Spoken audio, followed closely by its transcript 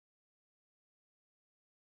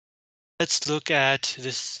Let's look at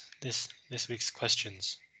this week's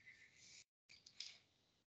questions.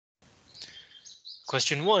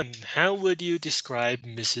 Question 1. How would you describe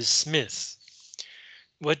Mrs. Smith?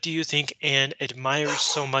 What do you think Anne admires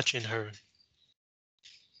so much in her?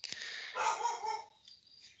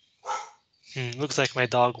 Looks like my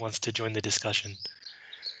dog wants to join the discussion.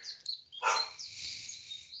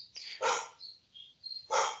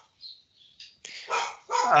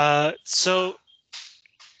 So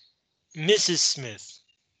Mrs. Smith.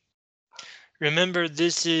 Remember,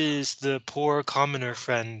 this is the poor commoner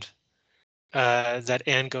friend that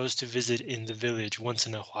Anne goes to visit in the village once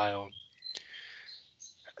in a while.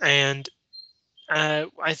 And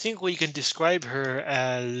I think we can describe her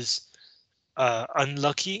as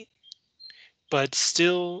unlucky, but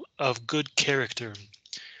still of good character,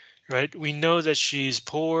 right? We know that she's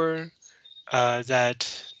poor,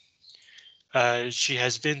 that she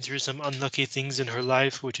has been through some unlucky things in her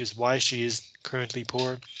life, which is why she is currently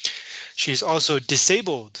poor. She's also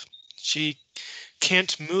disabled. She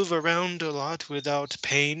can't move around a lot without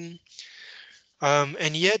pain.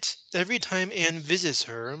 And yet, every time Anne visits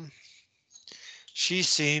her, she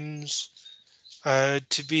seems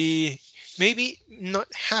to be maybe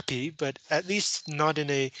not happy, but at least not in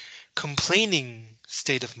a complaining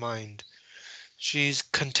state of mind. She's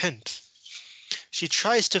content. She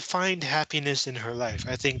tries to find happiness in her life.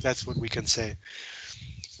 I think that's what we can say.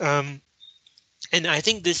 Um, and I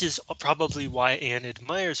think this is probably why Anne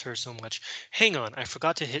admires her so much. Hang on, I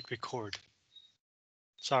forgot to hit record.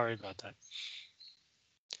 Sorry about that.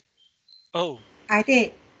 Oh, I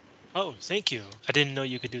did. oh, thank you. I didn't know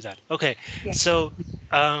you could do that. Okay, Yeah. so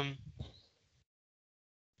um,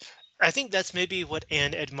 I think that's maybe what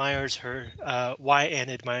Anne admires her, why Anne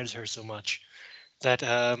admires her so much. That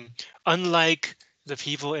unlike the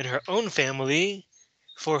people in her own family,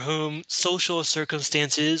 for whom social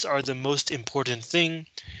circumstances are the most important thing,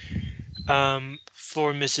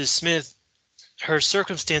 for Mrs. Smith, her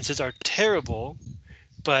circumstances are terrible,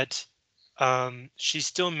 but she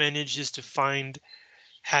still manages to find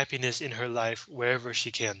happiness in her life wherever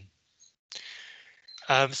she can.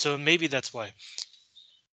 So maybe that's why.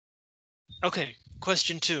 Okay,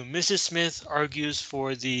 question 2. Mrs. Smith argues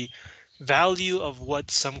for the value of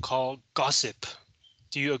what some call gossip.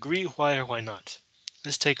 Do you agree? Why or why not?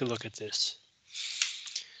 Let's take a look at this.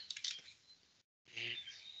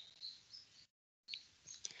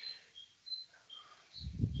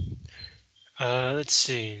 Let's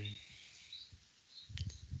see.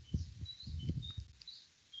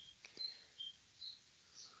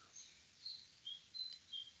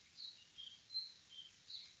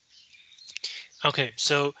 Okay,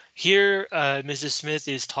 so here Mrs. Smith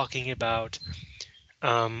is talking about,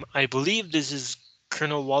 I believe this is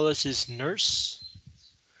Colonel Wallace's nurse.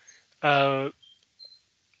 Uh,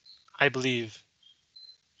 I believe.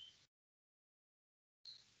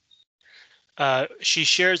 She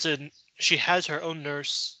shares she has her own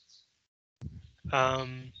nurse,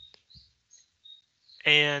 um,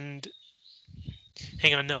 and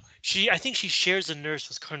hang on, no, I think she shares a nurse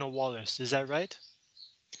with Colonel Wallace. Is that right?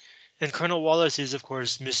 And Colonel Wallace is, of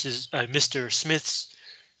course, Mr.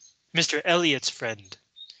 Elliot's friend.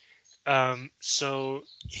 So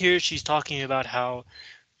here she's talking about how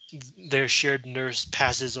their shared nurse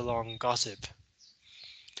passes along gossip.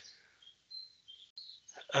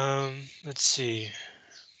 Let's see.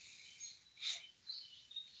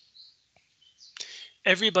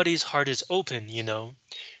 Everybody's heart is open,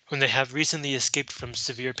 when they have recently escaped from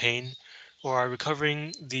severe pain or are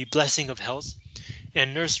recovering the blessing of health,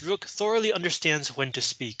 and Nurse Rook thoroughly understands when to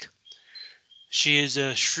speak. She is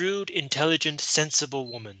a shrewd, intelligent,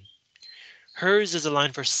 sensible woman. Hers is a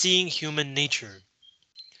line for seeing human nature,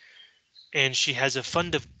 and she has a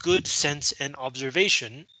fund of good sense and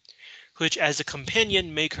observation, which as a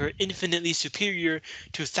companion make her infinitely superior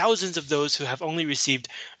to thousands of those who have only received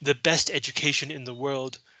the best education in the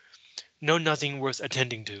world, know nothing worth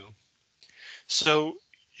attending to. So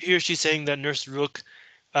here she's saying that Nurse Rook,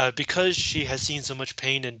 because she has seen so much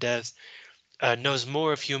pain and death, knows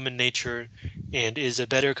more of human nature and is a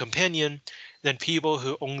better companion than people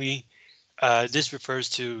who only, this refers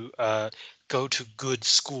to go to good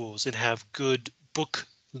schools and have good book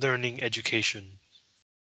learning education.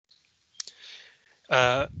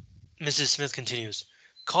 Uh, Mrs. Smith continues,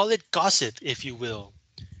 call it gossip if you will,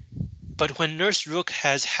 but when Nurse Rook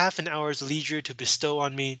has half an hour's leisure to bestow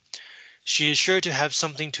on me, she is sure to have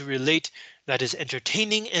something to relate that is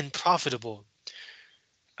entertaining and profitable.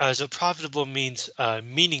 So profitable means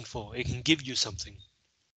meaningful. It can give you something.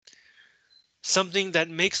 Something that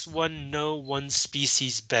makes one know one's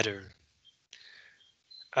species better.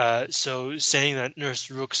 So saying that Nurse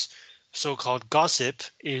Rook's so-called gossip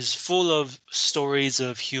is full of stories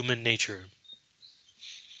of human nature.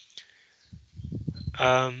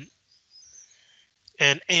 Um,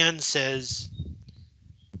 and Anne says,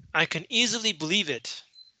 I can easily believe it.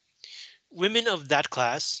 Women of that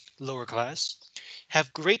class, lower class,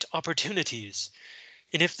 have great opportunities,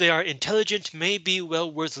 and if they are intelligent, may be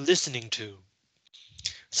well worth listening to.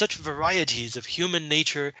 Such varieties of human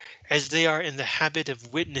nature as they are in the habit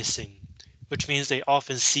of witnessing, which means they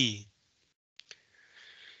often see.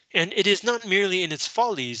 And it is not merely in its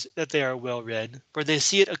follies that they are well read, for they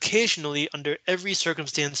see it occasionally under every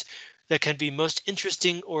circumstance that can be most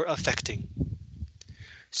interesting or affecting.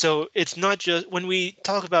 So it's not just when we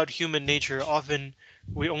talk about human nature, often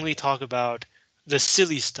we only talk about the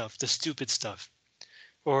silly stuff, the stupid stuff,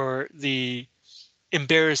 or the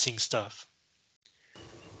embarrassing stuff.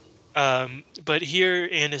 But here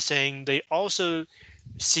Anne is saying they also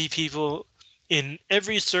see people in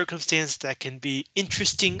every circumstance that can be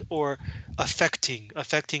interesting or affecting.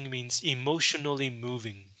 Affecting means emotionally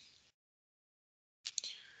moving.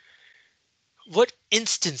 What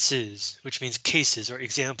instances, which means cases or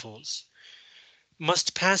examples,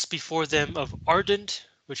 must pass before them of ardent,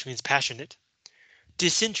 which means passionate,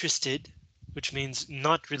 disinterested, which means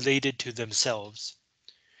not related to themselves,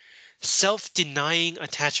 self-denying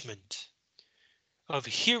attachment, of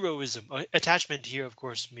heroism. Attachment here, of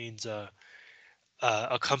course, means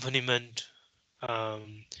accompaniment,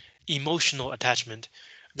 um, emotional attachment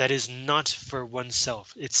that is not for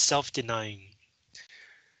oneself. It's self-denying.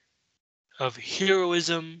 Of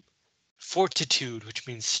heroism, fortitude, which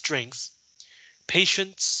means strength,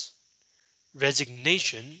 patience,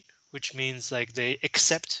 resignation, which means like they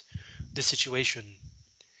accept the situation.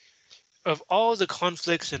 Of all the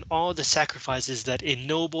conflicts and all the sacrifices that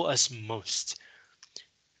ennoble us most,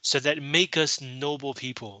 so that make us noble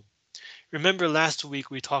people. Remember last week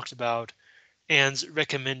we talked about Anne's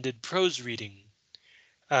recommended prose reading,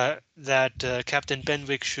 that Captain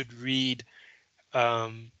Benwick should read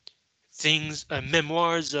um,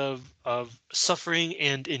 memoirs of suffering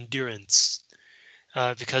and endurance,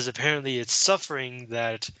 because apparently it's suffering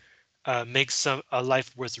that makes a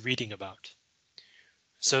life worth reading about.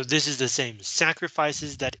 So this is the same,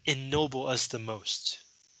 sacrifices that ennoble us the most.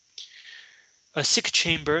 A sick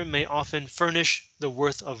chamber may often furnish the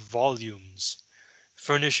worth of volumes.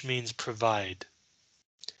 Furnish means provide.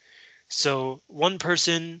 So one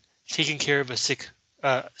person taking care of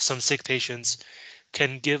some sick patients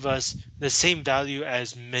can give us the same value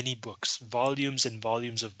as many books, volumes and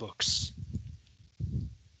volumes of books.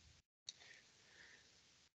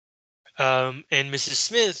 And Mrs.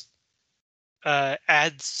 Smith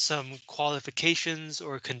adds some qualifications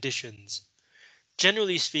or conditions.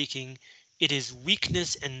 Generally speaking, it is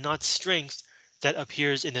weakness and not strength that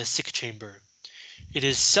appears in a sick chamber. It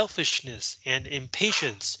is selfishness and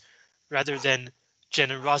impatience rather than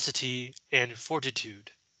generosity and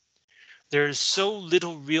fortitude. There is so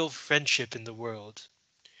little real friendship in the world.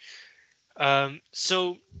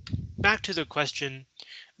 So back to the question,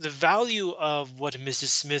 the value of what Mrs.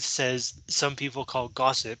 Smith says some people call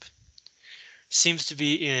gossip seems to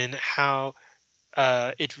be in how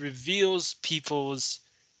it reveals people's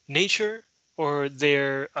nature or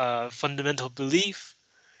their fundamental belief,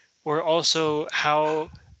 or also how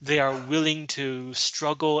they are willing to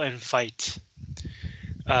struggle and fight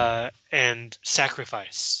and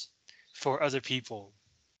sacrifice for other people.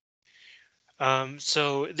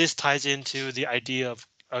 So this ties into the idea of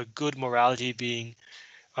a good morality being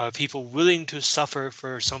people willing to suffer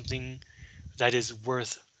for something that is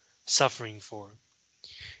worth suffering for.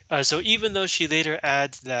 So even though she later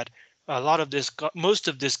adds that a lot of this, most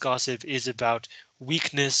of this gossip is about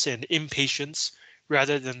weakness and impatience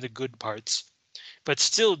rather than the good parts, but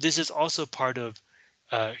still this is also part of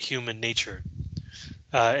human nature.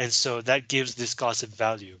 And so that gives this gossip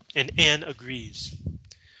value. And Anne agrees.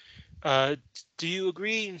 Uh, do you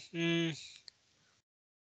agree?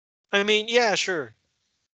 I mean, yeah, sure.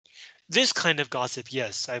 This kind of gossip,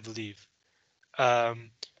 yes, I believe.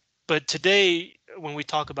 Um, but today, when we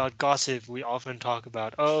talk about gossip, we often talk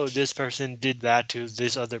about, oh, this person did that to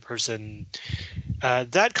this other person.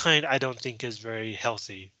 That kind I don't think is very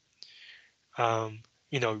healthy.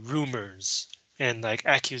 Rumors and like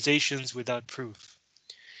accusations without proof.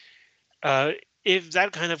 Uh, if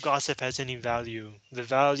that kind of gossip has any value, the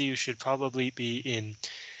value should probably be in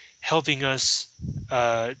helping us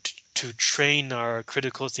to train our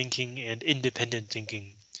critical thinking and independent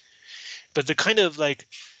thinking. But the kind of like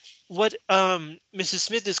what Mrs.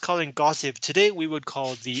 Smith is calling gossip today, we would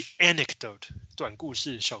call the anecdote, 短故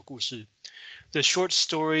事,小故事, the short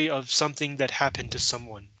story of something that happened to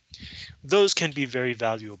someone. Those can be very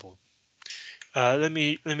valuable. Let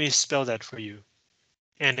me spell that for you.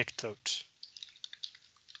 Anecdote.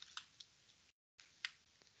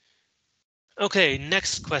 Okay,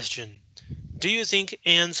 next question. Do you think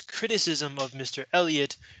Anne's criticism of Mr.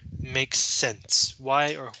 Elliot makes sense?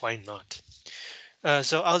 Why or why not?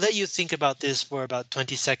 So I'll let you think about this for about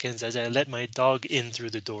 20 seconds as I let my dog in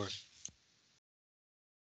through the door.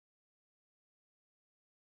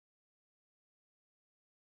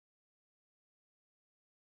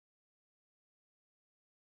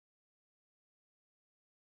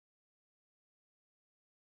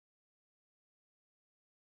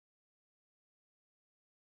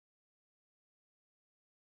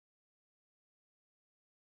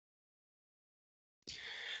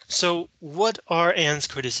 So what are Anne's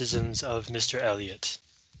criticisms of Mr. Elliot?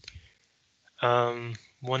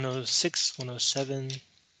 106, 107.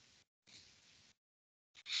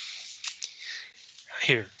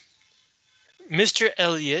 Here. Mr.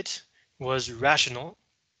 Elliot was rational,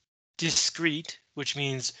 discreet, which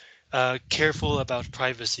means careful about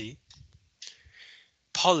privacy,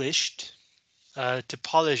 polished. To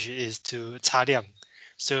polish is to 擦亮,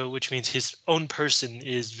 so which means his own person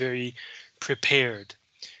is very prepared,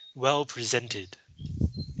 well presented.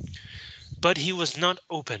 But he was not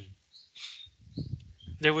open.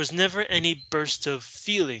 There was never any burst of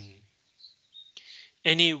feeling,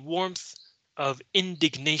 any warmth of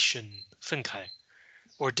indignation, 愤慨,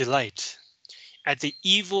 or delight at the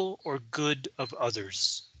evil or good of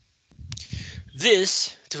others.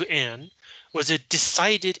 This, to Anne, was a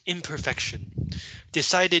decided imperfection.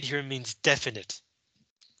 Decided here means definite.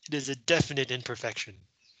 It is a definite imperfection.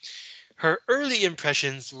 Her early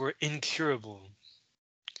impressions were incurable.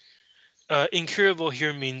 Incurable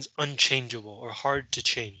here means unchangeable or hard to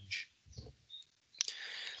change.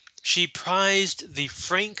 She prized the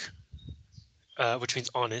frank, which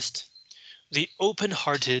means honest, the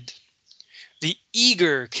open-hearted, the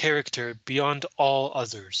eager character beyond all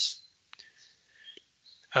others.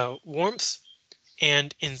 Warmth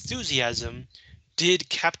and enthusiasm did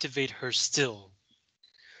captivate her still.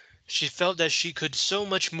 She felt that she could so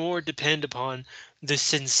much more depend upon the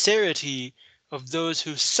sincerity of those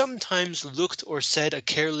who sometimes looked or said a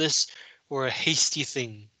careless or a hasty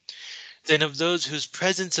thing, than of those whose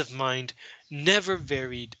presence of mind never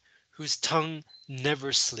varied, whose tongue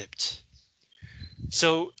never slipped.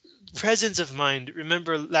 So, presence of mind,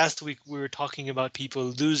 remember last week we were talking about people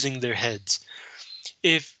losing their heads.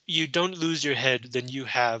 If you don't lose your head, then you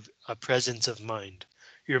have a presence of mind.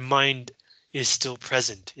 Your mind is still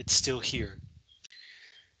present, it's still here.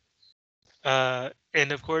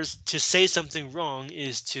 And of course, to say something wrong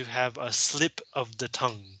is to have a slip of the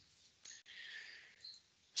tongue.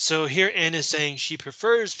 So here Anne is saying she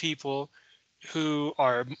prefers people who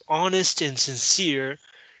are honest and sincere,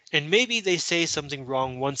 and maybe they say something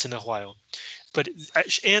wrong once in a while. But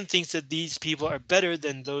Anne thinks that these people are better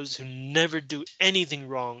than those who never do anything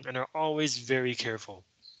wrong and are always very careful.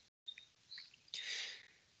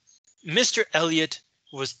 Mr. Elliot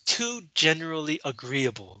was too generally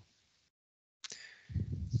agreeable.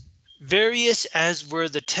 Various as were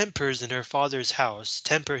the tempers in her father's house,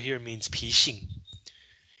 temper here means 脾性,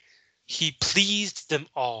 he pleased them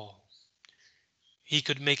all. He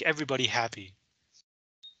could make everybody happy.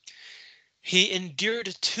 He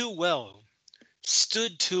endured too well,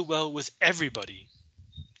 stood too well with everybody.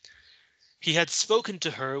 He had spoken to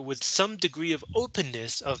her with some degree of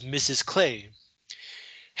openness of Mrs. Clay,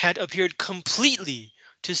 had appeared completely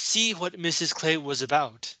to see what Mrs. Clay was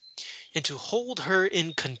about, and to hold her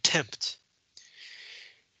in contempt.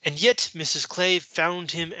 And yet Mrs. Clay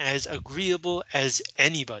found him as agreeable as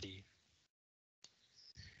anybody.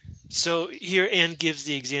 So here Anne gives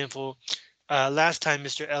the example. Last time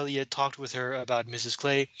Mr. Elliot talked with her about Mrs.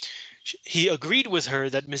 Clay, he agreed with her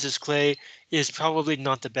that Mrs. Clay is probably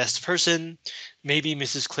not the best person. Maybe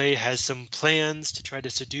Mrs. Clay has some plans to try to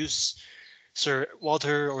seduce Sir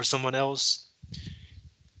Walter or someone else.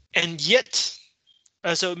 And yet,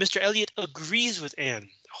 so Mr. Elliot agrees with Anne,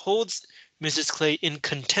 holds Mrs. Clay in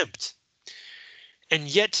contempt. And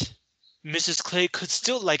yet, Mrs. Clay could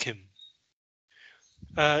still like him.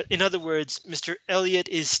 In other words, Mr. Elliot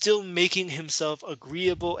is still making himself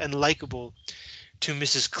agreeable and likable to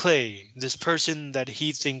Mrs. Clay, this person that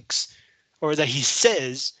he thinks, or that he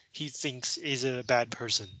says he thinks is a bad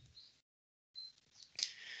person.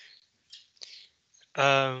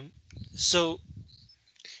 So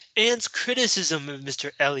Anne's criticism of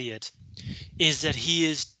Mr. Elliot is that he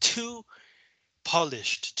is too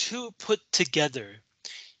polished, too put together.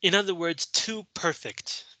 In other words, too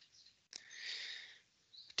perfect.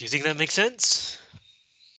 Do you think that makes sense?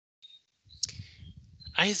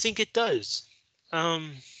 I think it does.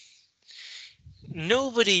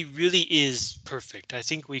 nobody really is perfect. I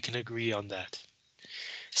think we can agree on that.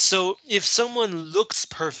 So if someone looks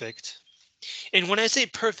perfect, and when I say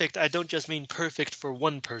perfect, I don't just mean perfect for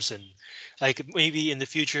one person. Like maybe in the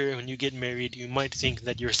future when you get married, you might think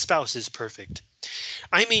that your spouse is perfect.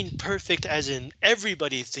 I mean perfect as in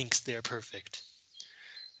everybody thinks they're perfect.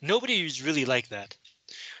 Nobody is really like that.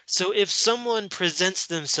 So if someone presents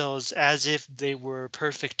themselves as if they were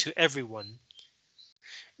perfect to everyone,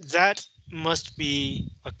 that must be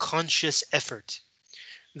a conscious effort.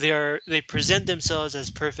 They present themselves as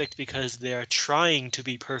perfect because they are trying to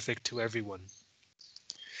be perfect to everyone.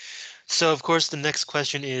 So of course the next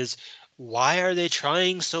question is, why are they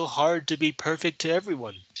trying so hard to be perfect to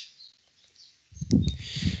everyone?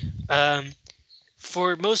 Um,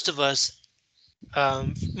 for most of us,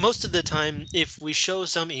 most of the time, if we show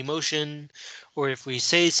some emotion or if we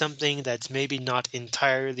say something that's maybe not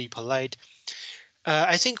entirely polite,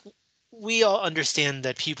 I think we all understand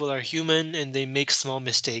that people are human and they make small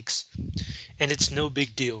mistakes and it's no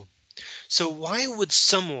big deal. So why would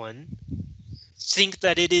someone think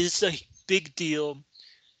that it is a big deal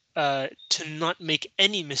to not make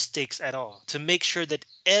any mistakes at all, to make sure that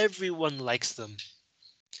everyone likes them?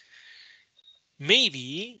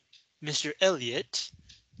 Maybe Mr. Elliot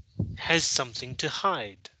has something to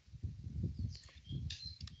hide.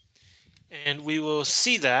 And we will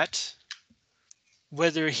see that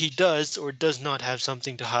whether he does or does not have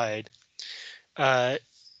something to hide, uh,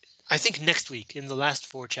 I think next week in the last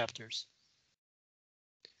 4 chapters.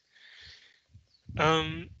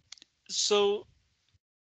 Um, so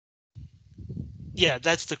yeah,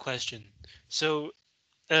 that's the question. So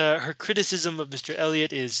her criticism of Mr.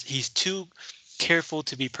 Elliot is he's too careful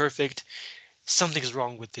to be perfect. Something's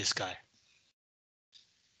wrong with this guy.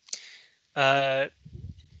 Uh,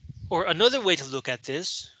 or another way to look at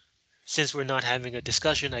this, since we're not having a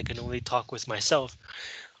discussion, I can only talk with myself.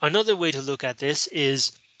 Another way to look at this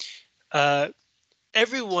is uh,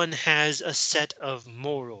 everyone has a set of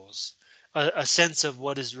morals, a sense of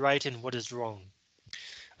what is right and what is wrong,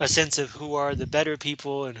 a sense of who are the better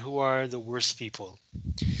people and who are the worst people.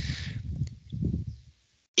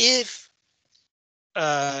 If,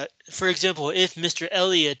 for example, if Mr.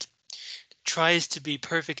 Elliot tries to be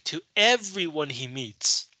perfect to everyone he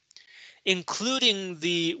meets, including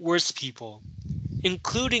the worst people,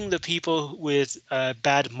 including the people with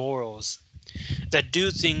bad morals that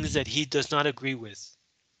do things that he does not agree with,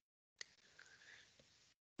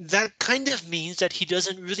 that kind of means that he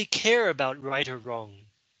doesn't really care about right or wrong,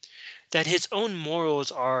 that his own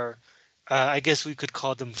morals are, I guess we could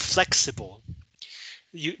call them flexible.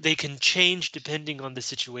 They can change depending on the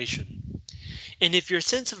situation. And if your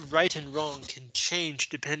sense of right and wrong can change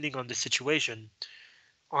depending on the situation,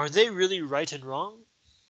 are they really right and wrong?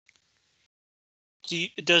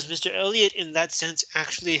 Does Mr. Elliot, in that sense,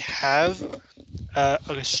 actually have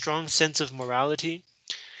a strong sense of morality?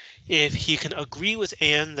 If he can agree with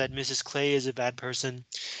Anne that Mrs. Clay is a bad person,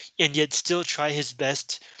 and yet still try his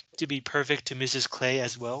best to be perfect to Mrs. Clay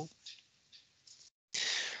as well?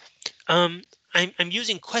 Um, I'm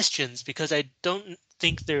using questions because I don't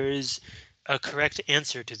think there is a correct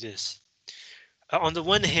answer to this. On the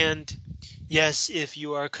one hand, yes, if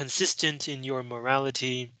you are consistent in your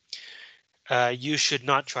morality, you should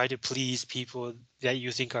not try to please people that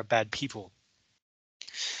you think are bad people.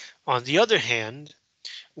 On the other hand,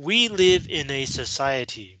 we live in a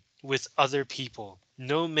society with other people.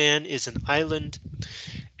 No man is an island,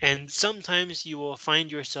 and sometimes you will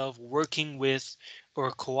find yourself working with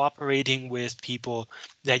or cooperating with people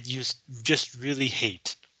that you just really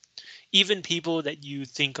hate, even people that you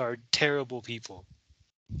think are terrible people.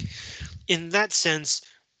 In that sense,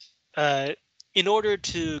 uh, in order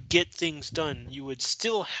to get things done, you would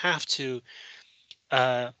still have to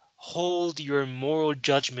hold your moral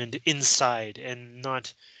judgment inside and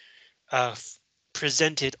not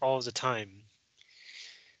present it all the time.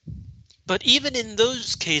 But even in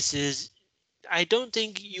those cases, I don't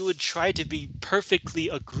think you would try to be perfectly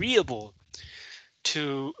agreeable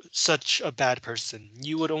to such a bad person.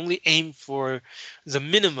 You would only aim for the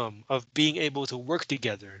minimum of being able to work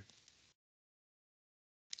together.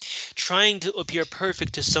 Trying to appear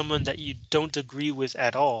perfect to someone that you don't agree with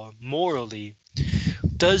at all, morally,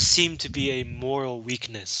 does seem to be a moral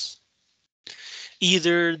weakness.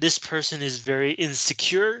 Either this person is very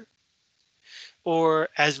insecure, or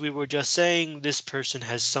as we were just saying, this person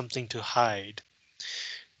has something to hide.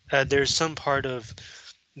 There's some part of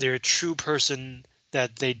their true person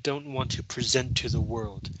that they don't want to present to the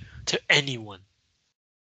world, to anyone.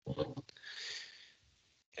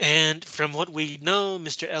 And from what we know,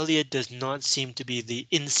 Mr. Elliot does not seem to be the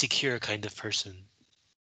insecure kind of person.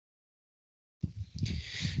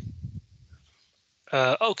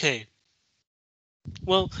 Okay.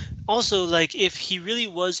 Well, also, like, if he really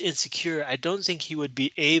was insecure, I don't think he would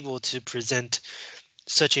be able to present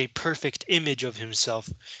such a perfect image of himself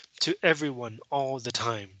to everyone all the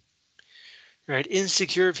time, right?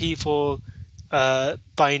 Insecure people,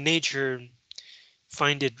 by nature,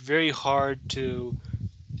 find it very hard to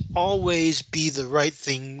always be the right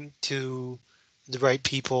thing to the right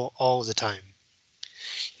people all the time.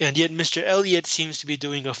 And yet, Mr. Elliot seems to be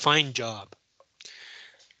doing a fine job.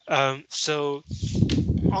 So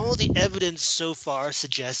all the evidence so far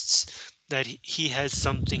suggests that he has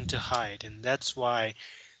something to hide, and that's why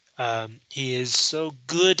he is so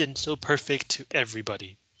good and so perfect to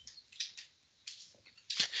everybody.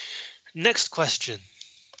 Next question.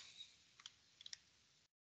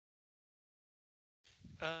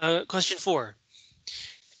 Question 4.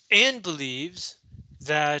 Anne believes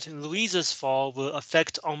that Louisa's fall will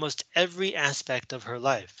affect almost every aspect of her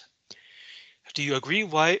life. Do you agree?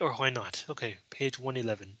 Why or why not? Okay, page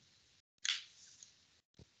 111.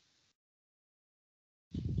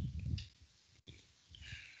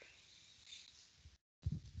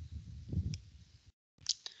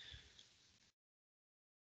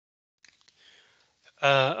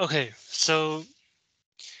 Okay, so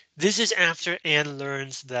this is after Anne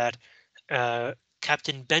learns that uh,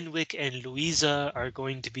 Captain Benwick and Louisa are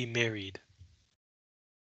going to be married.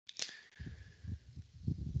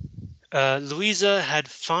 Louisa had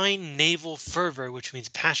fine naval fervor, which means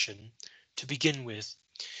passion, to begin with,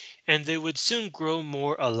 and they would soon grow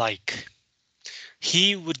more alike.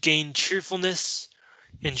 He would gain cheerfulness,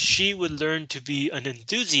 and she would learn to be an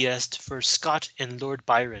enthusiast for Scott and Lord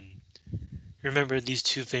Byron. Remember these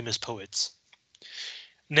two famous poets.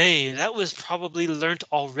 Nay, that was probably learnt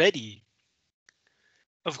already.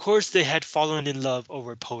 Of course they had fallen in love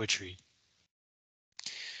over poetry.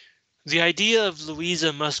 The idea of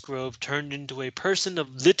Louisa Musgrove turned into a person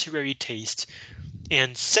of literary taste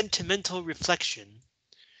and sentimental reflection.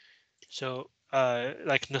 So,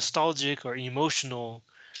 like nostalgic or emotional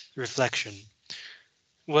reflection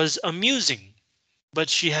was amusing, but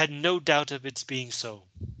she had no doubt of its being so.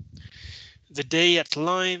 The day at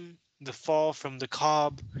Lyme, the fall from the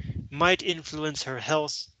Cobb, might influence her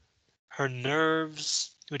health, her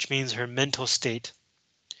nerves, which means her mental state,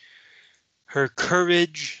 her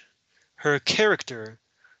courage, her character,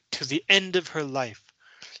 to the end of her life,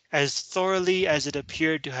 as thoroughly as it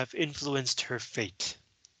appeared to have influenced her fate.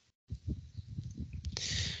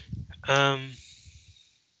 Um,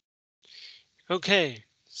 okay,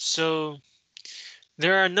 so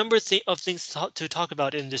there are a number of things to talk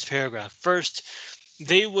about in this paragraph. First,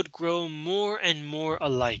 they would grow more and more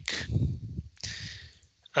alike.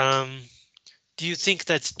 Um, do you think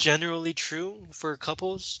that's generally true for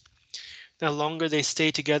couples? The longer they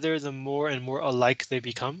stay together, the more and more alike they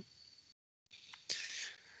become?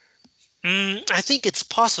 I think it's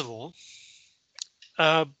possible,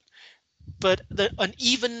 uh, but an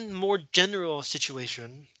even more general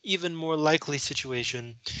situation, even more likely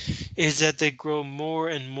situation, is that they grow more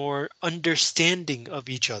and more understanding of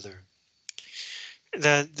each other.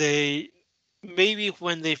 That they maybe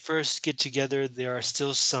when they first get together, there are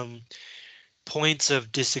still some points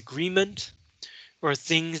of disagreement or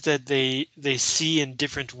things that they see in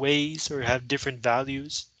different ways or have different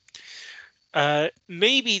values.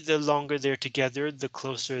 Maybe the longer they're together, the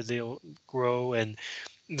closer they'll grow and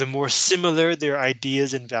the more similar their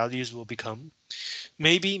ideas and values will become.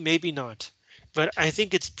 Maybe, maybe not. But I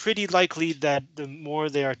think it's pretty likely that the more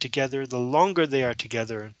they are together, the longer they are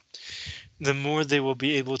together, the more they will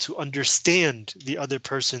be able to understand the other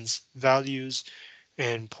person's values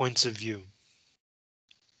and points of view.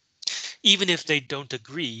 Even if they don't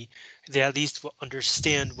agree, they at least will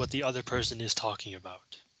understand what the other person is talking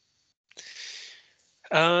about.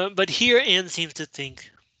 But here Anne seems to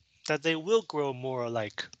think that they will grow more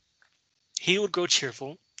alike. He would grow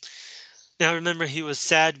cheerful. Now remember, he was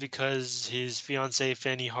sad because his fiancée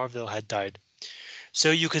Fanny Harville had died.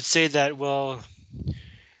 So you could say that, well,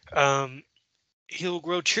 um, he'll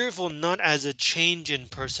grow cheerful not as a change in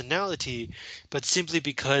personality, but simply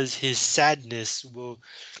because his sadness will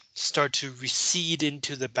start to recede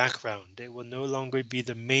into the background. It will no longer be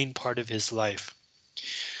the main part of his life.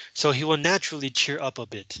 So he will naturally cheer up a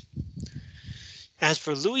bit. As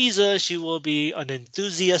for Louisa, she will be an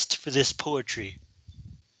enthusiast for this poetry.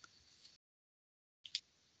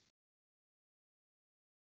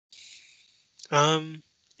 Um,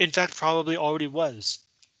 in fact, probably already was.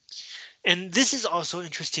 And this is also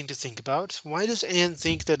interesting to think about. Why does Anne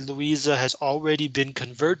think that Louisa has already been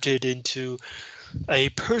converted into a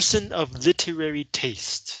person of literary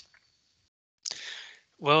taste?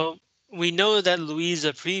 Well, We know that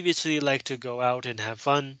Louisa previously liked to go out and have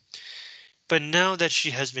fun, but now that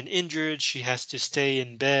she has been injured, she has to stay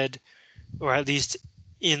in bed, or at least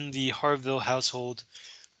in the Harville household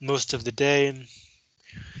most of the day.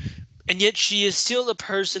 And yet she is still a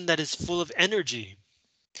person that is full of energy.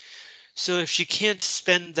 So if she can't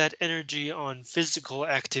spend that energy on physical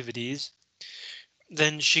activities,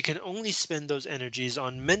 then she can only spend those energies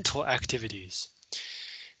on mental activities.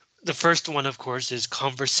 The first one, of course, is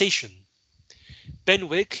conversation.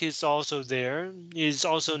 Benwick is also there, is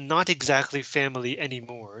also not exactly family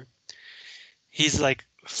anymore. He's like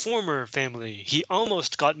former family. He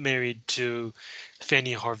almost got married to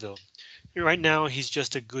Fanny Harville. Right now, he's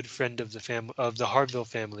just a good friend of the Harville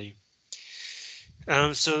family.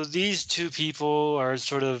 So these two people are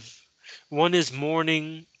sort of, one is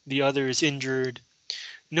mourning, the other is injured.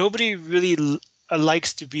 Nobody really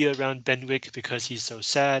likes to be around Benwick because he's so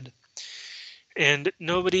sad. And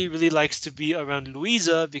nobody really likes to be around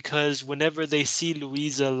Louisa because whenever they see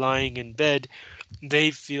Louisa lying in bed,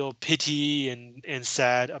 they feel pity and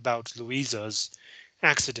sad about Louisa's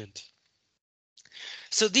accident.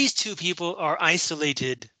 So these two people are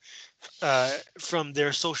isolated from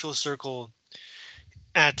their social circle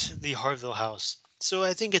at the Harville house. So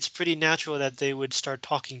I think it's pretty natural that they would start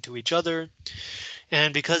talking to each other.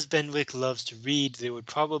 And because Benwick loves to read, they would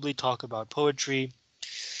probably talk about poetry.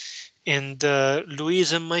 And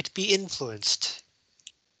Louisa might be influenced.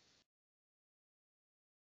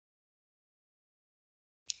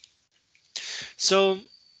 So,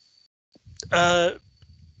 uh,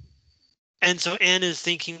 and so Anne is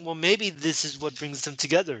thinking, well, maybe this is what brings them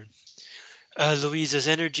together. Louisa's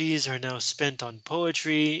energies are now spent on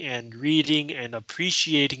poetry and reading and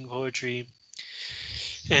appreciating poetry.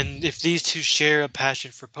 And if these two share a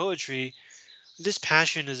passion for poetry, this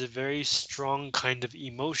passion is a very strong kind of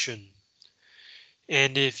emotion.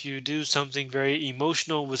 And if you do something very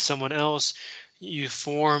emotional with someone else, you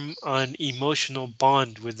form an emotional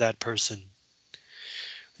bond with that person.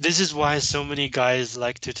 This is why so many guys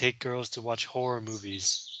like to take girls to watch horror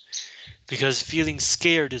movies, because feeling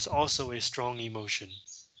scared is also a strong emotion.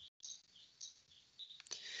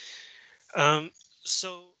 Um,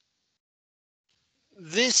 so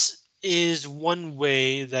this is one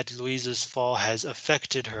way that Louisa's fall has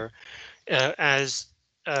affected her, as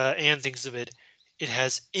Anne thinks of it. It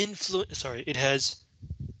has it has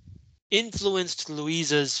influenced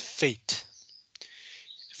Louisa's fate.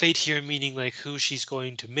 Fate here meaning like who she's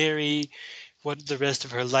going to marry, what the rest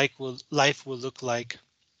of her life will look like.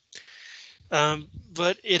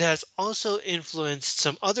 But it has also influenced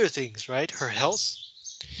some other things, right? Her health.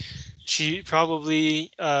 She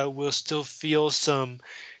probably will still feel some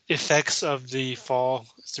effects of the fall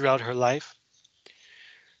throughout her life.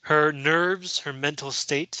 Her nerves, her mental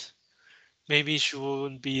state. Maybe she will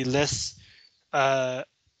be less uh,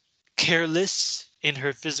 careless in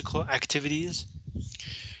her physical activities,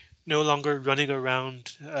 no longer running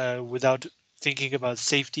around without thinking about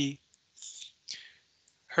safety.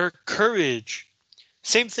 Her courage,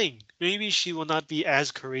 same thing. Maybe she will not be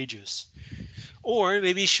as courageous, or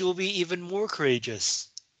maybe she will be even more courageous.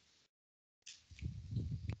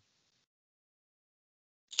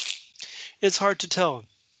 It's hard to tell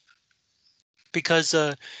because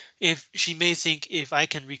if she may think if I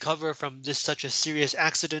can recover from this such a serious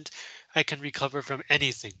accident, I can recover from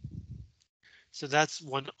anything. So that's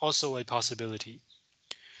one also a possibility.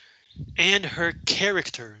 And her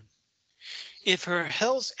character. If her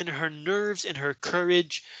health and her nerves and her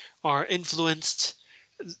courage are influenced,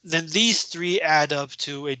 then these three add up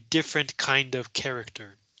to a different kind of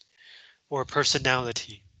character or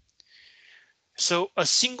personality. So a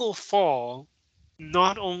single fall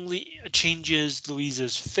not only changes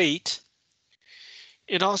Louisa's fate,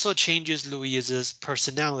 it also changes Louisa's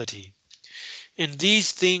personality. And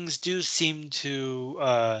these things do seem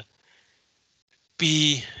to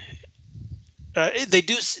be they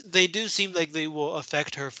do seem like they will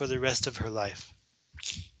affect her for the rest of her life.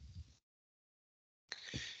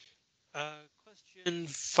 Question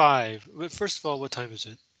 5. First of all, what time is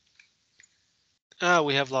it?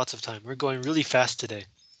 We have lots of time. We're going really fast today.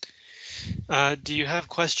 Do you have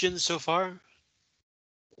questions so far?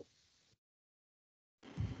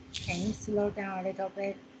 Can you slow down a little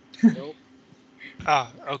bit? Nope.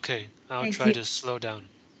 Okay. I'll Thank try you. to slow down.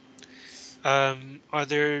 Are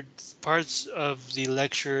there parts of the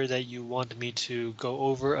lecture that you want me to go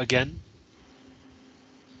over again?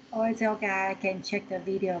 Oh, it's okay. I can check the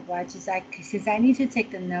video, but just since I need to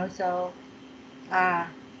take the notes, so uh,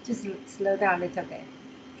 just slow down a little bit.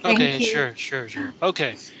 Thank Okay, you. sure.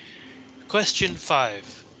 Okay. Question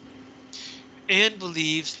 5. Anne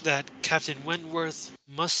believes that Captain Wentworth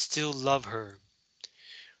must still love her.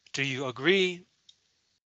 Do you agree?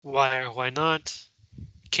 Why or why not?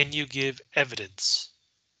 Can you give evidence?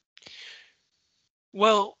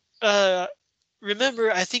 Well, remember,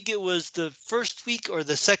 I think it was the first week or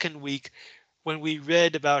the second week when we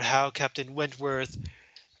read about how Captain Wentworth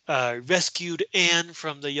rescued Anne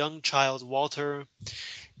from the young child Walter.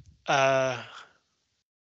 Uh,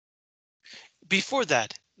 Before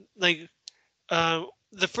that, like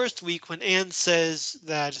the first week when Anne says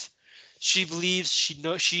that she believes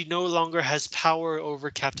she no longer has power over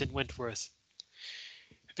Captain Wentworth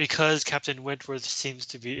because Captain Wentworth seems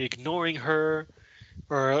to be ignoring her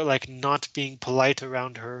or like not being polite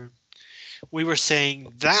around her. We were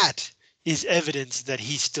saying that is evidence that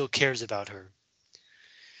he still cares about her.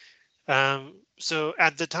 So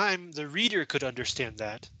at the time, the reader could understand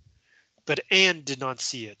that, but Anne did not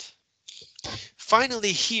see it.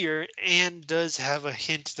 Finally, here, Anne does have a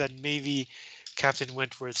hint that maybe Captain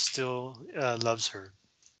Wentworth still loves her.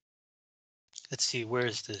 Let's see, where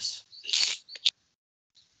is this?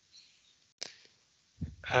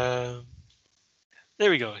 Um, there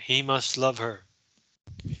we go. He must love her.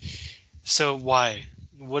 So why?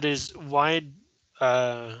 What is why?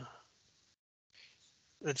 Uh,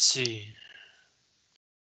 let's see.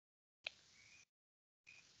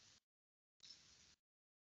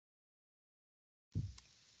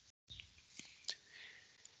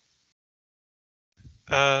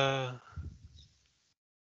 Uh,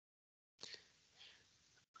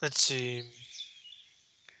 let's see.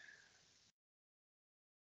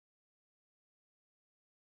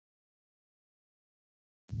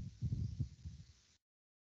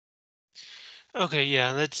 Okay,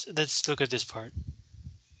 yeah. Let's look at this part.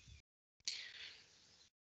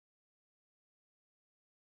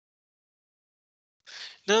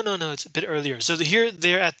 No, no, no. It's a bit earlier. So here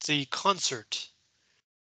they're at the concert.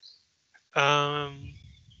 Um,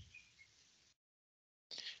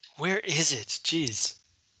 where is it? Jeez.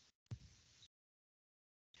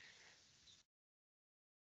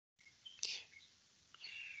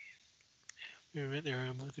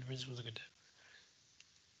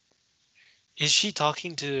 Is she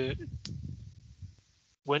talking to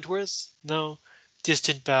Wentworth? No.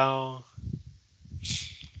 Distant bow.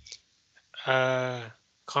 Uh,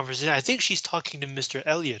 conversation. I think she's talking to Mr.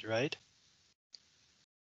 Elliot, right?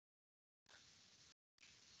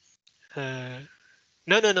 Uh,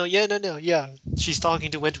 no, no, no. Yeah, no, no. Yeah, she's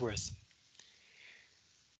talking to Wentworth.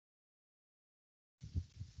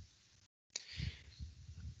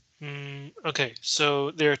 Okay,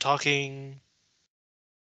 so they're talking.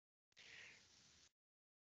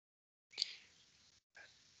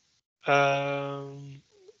 Um,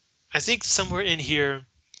 I think somewhere in here,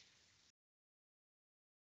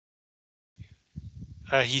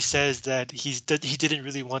 he says that he didn't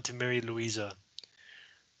really want to marry Louisa.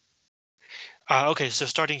 Okay, so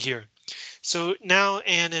starting here. So now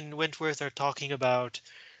Anne and Wentworth are talking about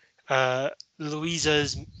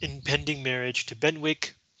Louisa's impending marriage to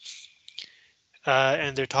Benwick,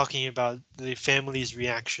 and they're talking about the family's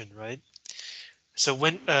reaction, right? So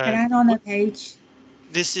when Can I on the page?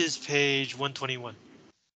 this is page 121.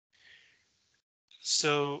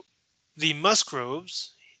 So the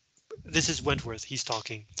Musgroves, this is Wentworth, he's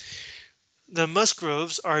talking. The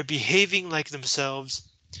Musgroves are behaving like themselves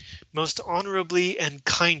most honorably and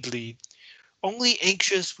kindly, only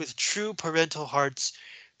anxious with true parental hearts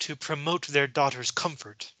to promote their daughter's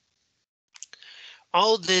comfort.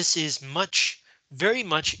 All this is very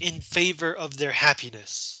much in favor of their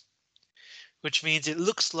happiness, which means it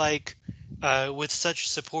looks like with such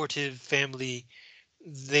supportive family,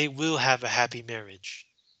 they will have a happy marriage.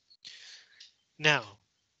 Now,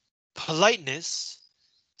 politeness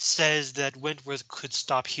says that Wentworth could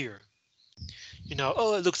stop here.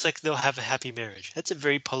 Oh, it looks like they'll have a happy marriage. That's a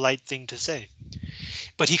very polite thing to say.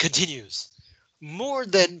 But he continues, more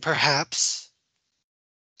than perhaps.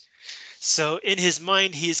 So in his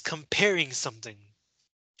mind, he is comparing something.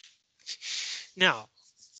 Now,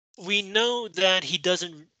 we know that he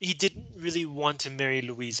didn't really want to marry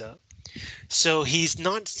Louisa. So he's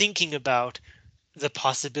not thinking about the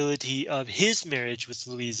possibility of his marriage with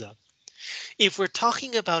Louisa. If we're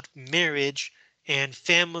talking about marriage and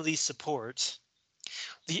family support,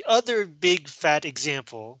 the other big fat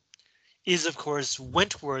example is, of course,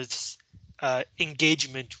 Wentworth's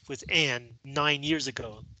engagement with Anne 9 years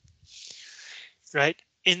ago, right?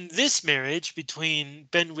 In this marriage between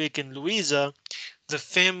Benwick and Louisa, the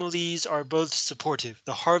families are both supportive.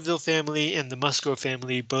 The Harville family and the Musgrove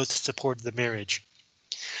family both support the marriage.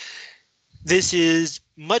 This is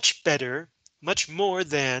much better, much more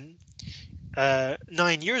than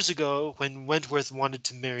 9 years ago when Wentworth wanted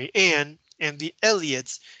to marry Anne, and the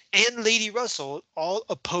Elliots and Lady Russell all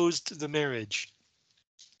opposed the marriage.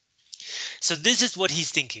 So this is what he's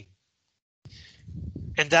thinking.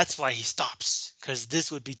 And that's why he stops, because this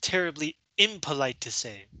would be terribly impolite to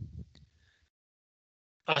say.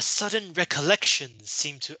 A sudden recollection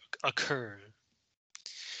seemed to occur,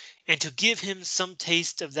 and to give him some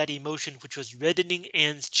taste of that emotion which was reddening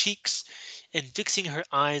Anne's cheeks and fixing her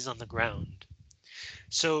eyes on the ground.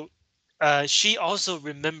 So she also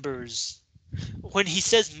remembers when he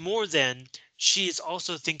says more than, she is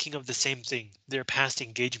also thinking of the same thing, their past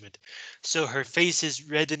engagement. So her face is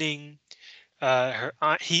reddening.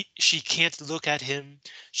 She can't look at him.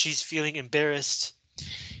 She's feeling embarrassed.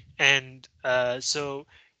 And so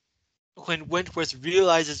when Wentworth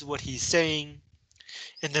realizes what he's saying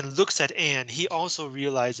and then looks at Anne, he also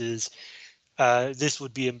realizes this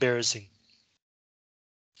would be embarrassing.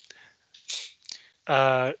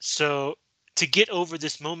 So to get over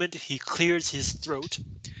this moment, he clears his throat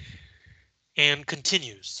and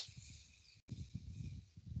continues.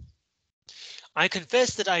 I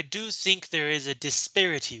confess that I do think there is a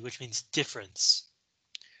disparity, which means difference.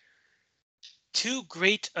 Too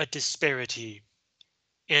great a disparity,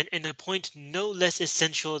 and in a point no less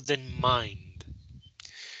essential than mind.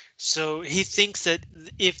 So he thinks that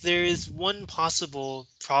if there is one possible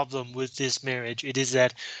problem with this marriage, it is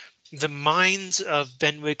that the minds of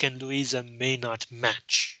Benwick and Louisa may not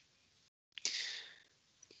match.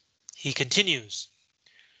 He continues.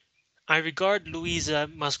 I regard Louisa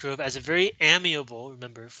Musgrove as a very amiable,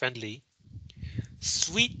 remember, friendly,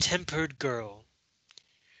 sweet-tempered girl,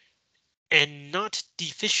 and not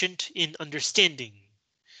deficient in understanding.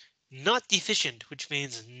 Not deficient, which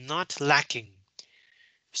means not lacking.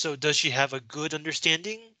 So does she have a good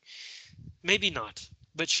understanding? Maybe not,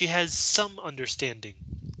 but she has some understanding.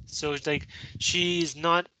 So it's like she's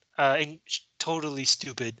not totally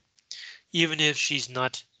stupid, even if she's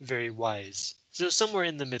not very wise. So somewhere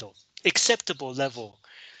in the middle, acceptable level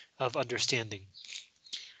of understanding.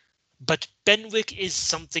 But Benwick is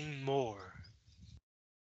something more.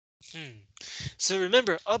 So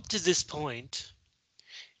remember, up to this point,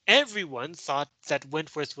 everyone thought that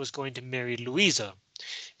Wentworth was going to marry Louisa.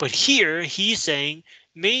 But here he's saying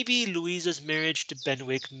maybe Louisa's marriage to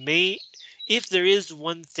Benwick may, if there is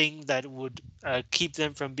one thing that would keep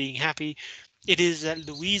them from being happy, it is that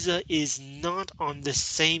Louisa is not on the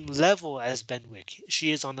same level as Benwick.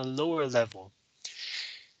 She is on a lower level.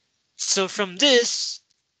 So from this,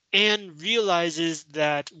 Anne realizes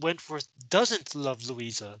that Wentworth doesn't love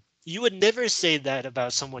Louisa. You would never say that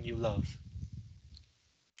about someone you love.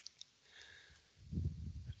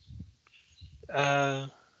 Uh,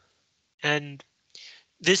 and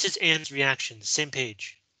this is Anne's reaction, same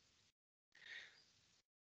page.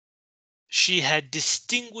 She had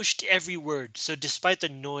distinguished every word, so despite the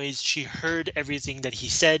noise, she heard everything that he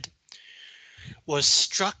said, was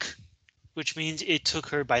struck, which means it took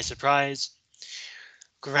her by surprise,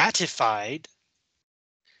 gratified,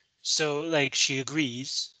 so like she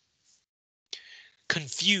agrees,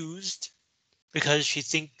 confused, because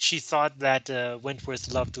she thought that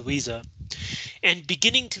Wentworth loved Louisa, and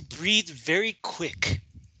beginning to breathe very quick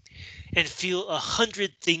and feel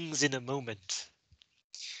 100 things in a moment.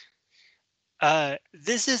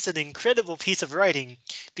 This is an incredible piece of writing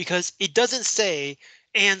because it doesn't say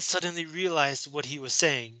Anne suddenly realized what he was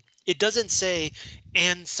saying. It doesn't say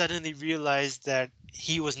Anne suddenly realized that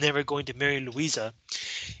he was never going to marry Louisa.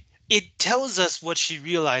 It tells us what she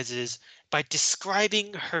realizes by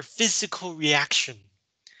describing her physical reaction.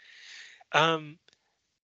 Um,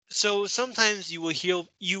 so sometimes you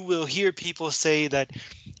will hear people say that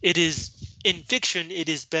it is in fiction it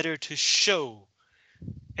is better to show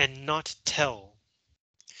and not tell.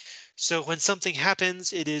 So when something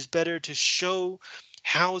happens, it is better to show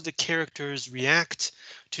how the characters react,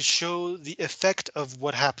 to show the effect of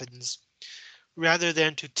what happens, rather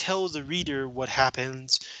than to tell the reader what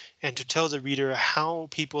happens and to tell the reader how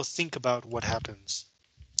people think about what happens.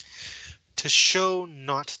 To show,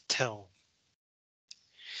 not tell.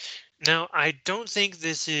 Now, I don't think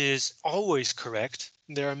this is always correct.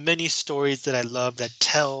 There are many stories that I love that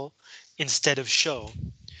tell instead of show.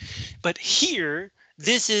 But here,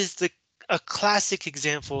 this is a classic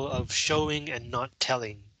example of showing and not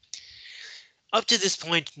telling. Up to this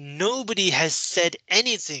point, nobody has said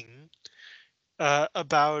anything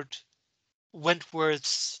about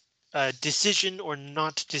Wentworth's decision or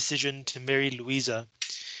not decision to marry Louisa.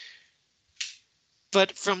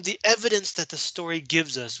 But from the evidence that the story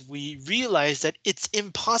gives us, we realize that it's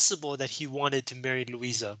impossible that he wanted to marry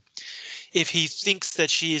Louisa if he thinks that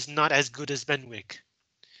she is not as good as Benwick.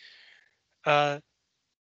 Uh,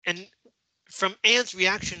 and from Anne's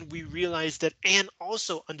reaction, we realize that Anne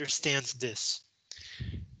also understands this.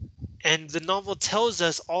 And the novel tells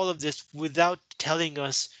us all of this without telling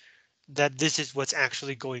us that this is what's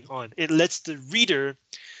actually going on. It lets the reader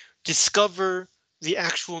discover the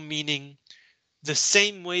actual meaning the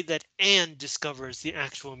same way that Anne discovers the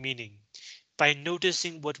actual meaning, by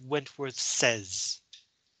noticing what Wentworth says.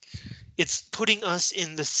 It's putting us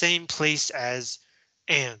in the same place as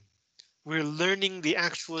Anne. We're learning the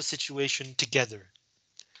actual situation together.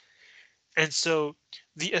 And so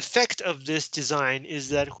the effect of this design is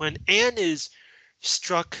that when Anne is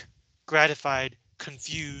struck, gratified,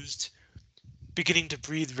 confused, beginning to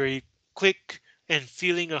breathe very quick, and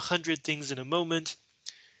feeling 100 things in a moment,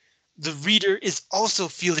 the reader is also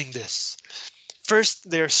feeling this. First,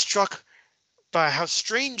 they're struck by how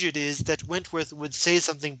strange it is that Wentworth would say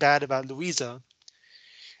something bad about Louisa.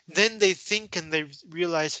 Then they think and they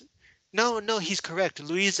realize, no, no, he's correct.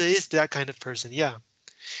 Louisa is that kind of person. Yeah.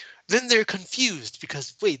 Then they're confused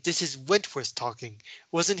because, wait, this is Wentworth talking.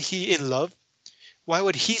 Wasn't he in love? Why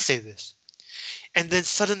would he say this? And then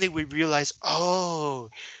suddenly we realize, oh,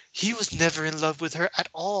 he was never in love with her at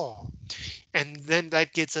all. And then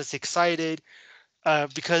that gets us excited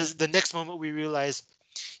because the next moment we realize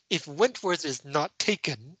if Wentworth is not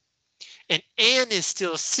taken and Anne is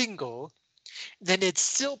still single, then it's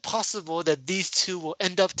still possible that these two will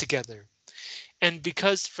end up together. And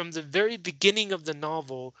because from the very beginning of the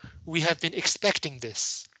novel, we have been expecting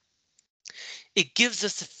this. It gives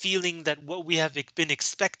us a feeling that what we have been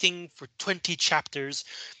expecting for 20 chapters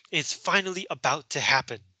is finally about to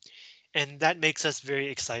happen. And that makes us very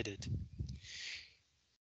excited.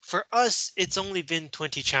 For us, it's only been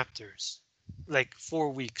 20 chapters, like 4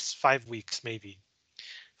 weeks, 5 weeks, maybe.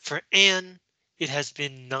 For Anne, it has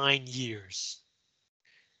been 9 years.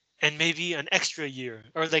 And maybe an extra year,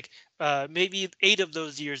 or like maybe 8 of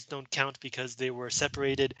those years don't count because they were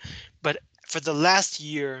separated. But for the last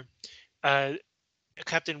year, uh,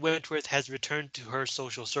 Captain Wentworth has returned to her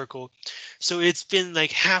social circle. So it's been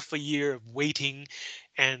like half a year of waiting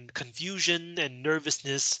and confusion and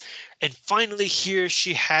nervousness. And finally here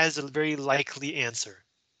she has a very likely answer.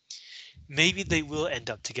 Maybe they will end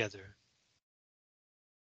up together.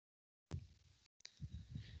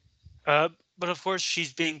 But of course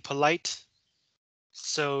she's being polite,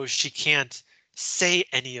 so she can't say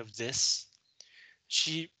any of this.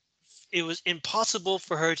 It was impossible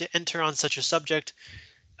for her to enter on such a subject.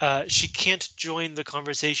 She can't join the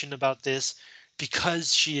conversation about this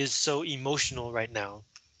because she is so emotional right now.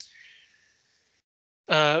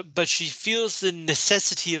 But she feels the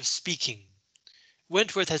necessity of speaking.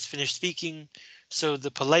 Wentworth has finished speaking, so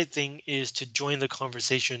the polite thing is to join the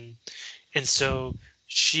conversation. And so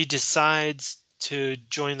she decides to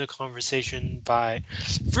join the conversation by,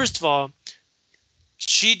 first of all,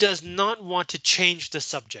 she does not want to change the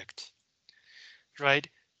subject, right?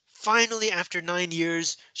 Finally, after 9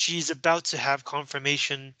 years, she's about to have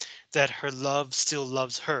confirmation that her love still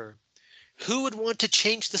loves her. Who would want to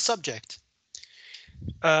change the subject?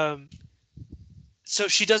 Um, so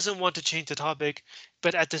she doesn't want to change the topic,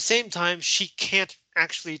 but at the same time, she can't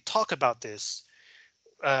actually talk about this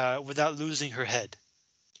without losing her head.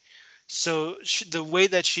 So the way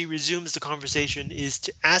that she resumes the conversation is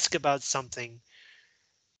to ask about something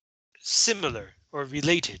similar or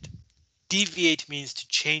related. Deviate means to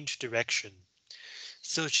change direction.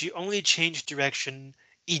 So she only changed direction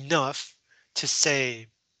enough to say,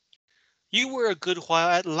 you were a good while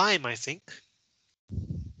at Lyme, I think.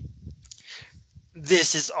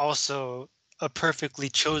 This is also a perfectly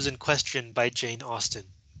chosen question by Jane Austen.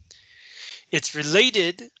 It's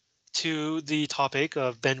related to the topic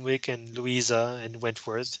of Benwick and Louisa and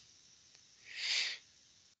Wentworth,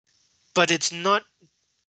 but it's not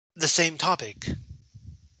the same topic.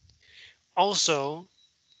 Also,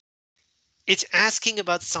 it's asking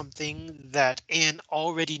about something that Anne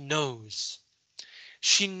already knows.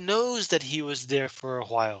 She knows that he was there for a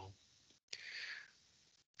while.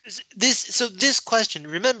 This question,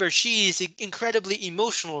 remember, she is incredibly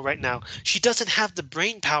emotional right now. She doesn't have the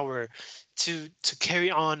brain power to carry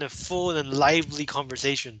on a full and lively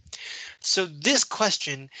conversation. So this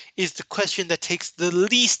question is the question that takes the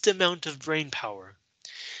least amount of brain power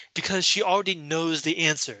because she already knows the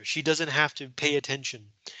answer. She doesn't have to pay attention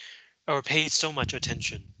or pay so much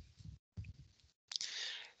attention.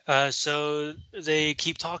 So they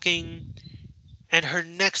keep talking, and her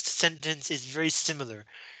next sentence is very similar.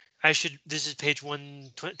 This is page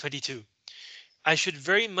 122. I should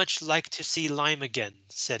very much like to see Lyme again,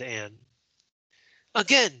 said Anne.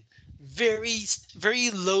 Again,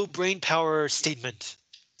 very low brain power statement.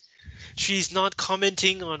 She's not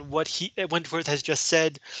commenting on what Wentworth has just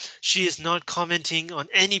said. She is not commenting on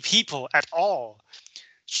any people at all.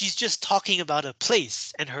 She's just talking about a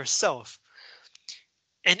place and herself.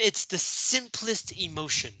 And it's the simplest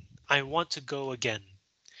emotion. I want to go again.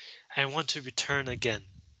 I want to return again.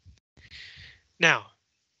 Now,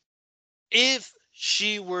 if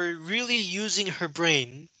she were really using her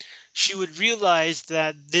brain, she would realize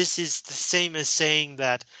that this is the same as saying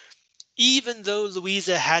that even though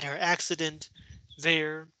Louisa had her accident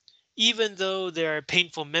there, even though there are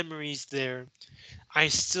painful memories there, I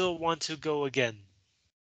still want to go again,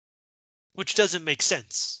 which doesn't make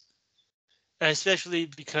sense, especially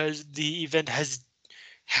because the event has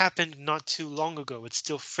happened not too long ago. It's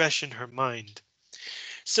still fresh in her mind.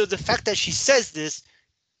 So the fact that she says this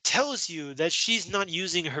tells you that she's not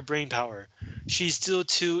using her brain power. She's still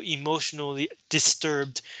too emotionally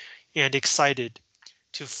disturbed and excited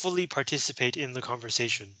to fully participate in the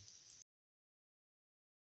conversation.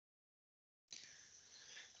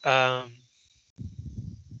 Um,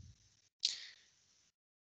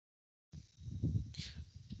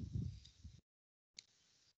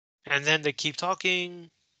 and then they keep talking,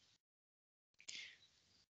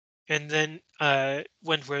 and then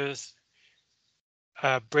Wentworth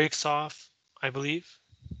breaks off, I believe.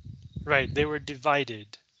 Right, they were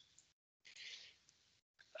divided.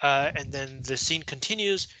 And then the scene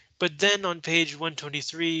continues, but then on page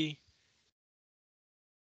 123,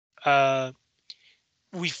 uh,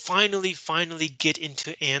 we finally get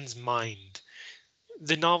into Anne's mind.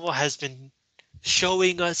 The novel has been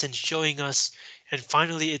showing us, and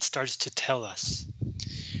finally it starts to tell us.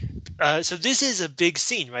 So this is a big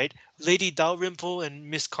scene, right? Lady Dalrymple and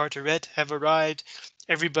Miss Carteret have arrived.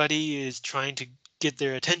 Everybody is trying to get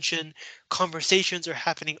their attention. Conversations are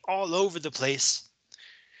happening all over the place.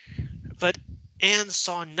 But Anne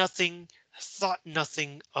saw nothing, thought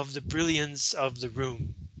nothing of the brilliance of the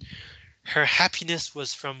room. Her happiness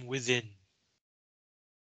was from within.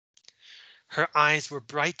 Her eyes were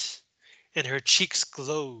bright and her cheeks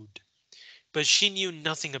glowed, but she knew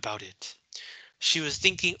nothing about it. She was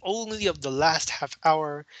thinking only of the last half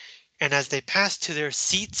hour, and as they passed to their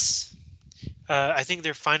seats, I think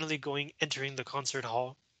they're finally entering the concert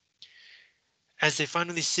hall. As they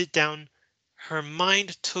finally sit down, her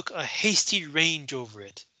mind took a hasty range over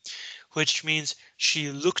it, which means she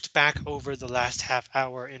looked back over the last half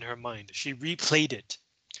hour in her mind. She replayed it.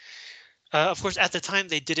 Of course, at the time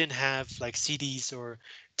they didn't have like CDs or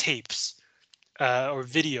tapes or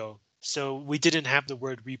video, so we didn't have the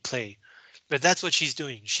word replay. But that's what she's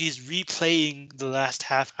doing. She's replaying the last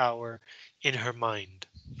half hour in her mind.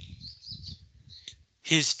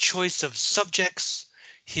 His choice of subjects,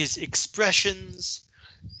 his expressions,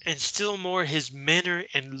 and still more his manner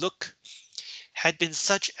and look had been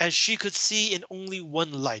such as she could see in only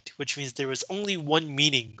one light, which means there was only one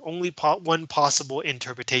meaning, only one possible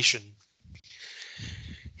interpretation.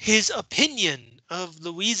 His opinion of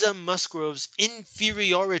Louisa Musgrove's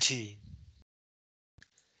inferiority.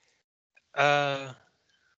 Uh,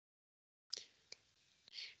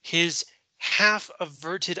 his half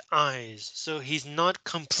averted eyes, so he's not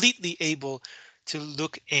completely able to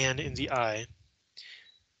look Anne in the eye.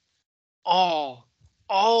 All,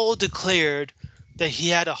 all declared that he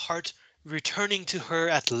had a heart returning to her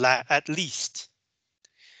at least.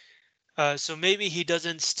 So maybe he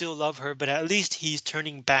doesn't still love her, but at least he's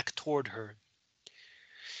turning back toward her.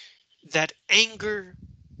 That anger,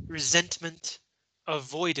 resentment,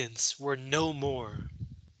 avoidance were no more.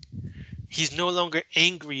 He's no longer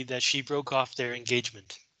angry that she broke off their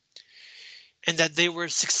engagement and that they were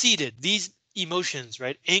succeeded. These emotions,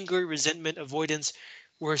 right? Anger, resentment, avoidance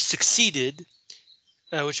were succeeded,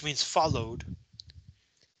 which means followed,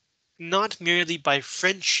 not merely by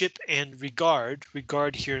friendship and regard.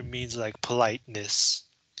 Regard here means like politeness,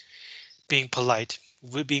 being polite,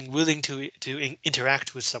 being willing to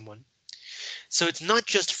interact with someone. So it's not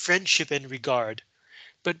just friendship and regard,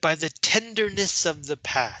 but by the tenderness of the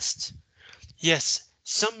past. Yes,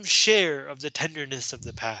 some share of the tenderness of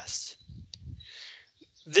the past.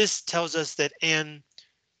 This tells us that Anne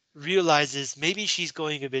realizes maybe she's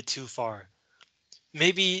going a bit too far.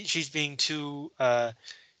 Maybe she's being too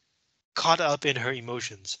caught up in her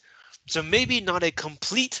emotions. So maybe not a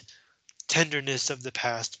complete tenderness of the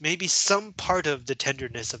past, maybe some part of the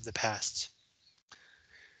tenderness of the past.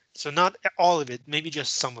 So not all of it, maybe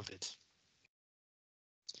just some of it.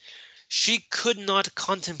 She could not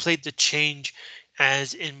contemplate the change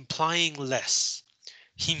as implying less.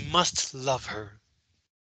 He must love her.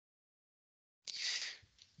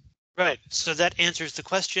 Right, so that answers the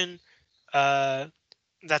question. Uh,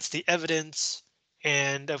 that's the evidence.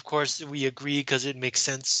 And of course, we agree because it makes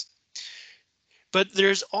sense. But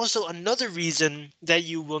there's also another reason that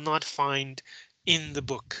you will not find in the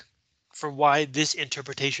book for why this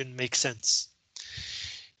interpretation makes sense.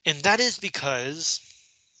 And that is because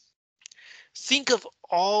think of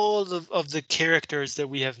all of the characters that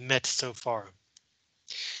we have met so far.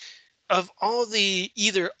 Of all the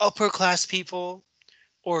either upper class people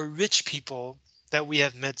or rich people that we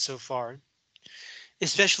have met so far,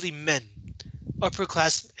 especially men, upper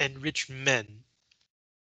class and rich men,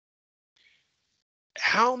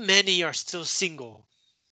 how many are still single?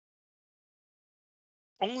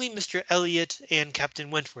 Only Mr. Elliot and Captain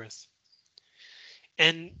Wentworth.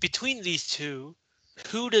 And between these two,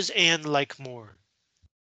 who does Anne like more?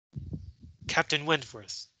 Captain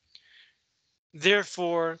Wentworth.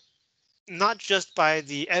 Therefore, not just by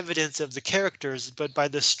the evidence of the characters, but by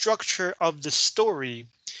the structure of the story,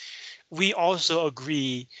 we also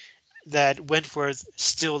agree that Wentworth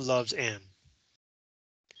still loves Anne.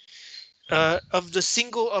 Of the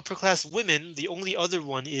single upper class women, the only other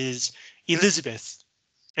one is Elizabeth,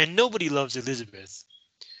 and nobody loves Elizabeth.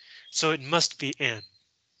 So it must be Anne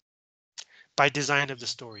by design of the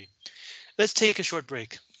story. Let's take a short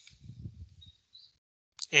break.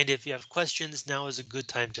 And if you have questions, now is a good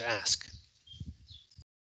time to ask.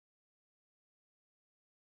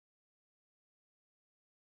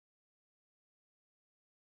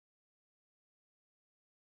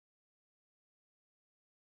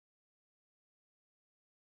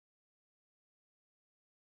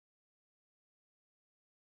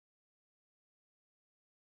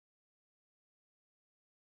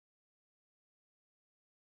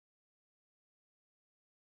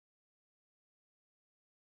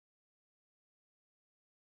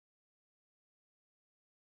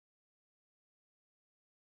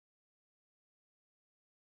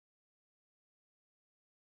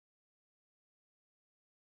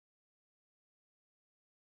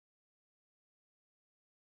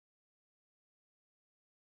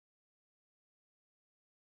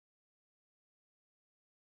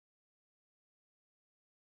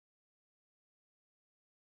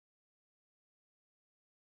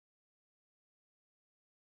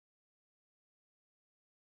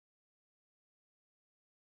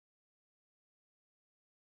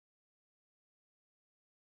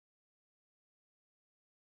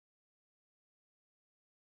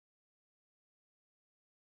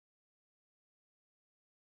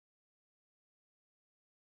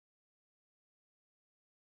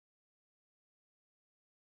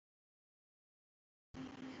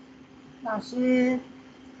 老师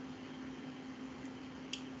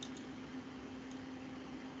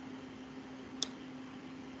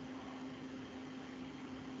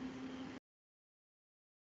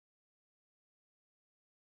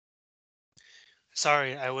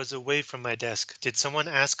，Sorry, I was away from my desk. Did someone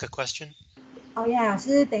ask a question? 哦呀，老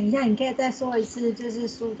师，等一下，你可以再说一次，就是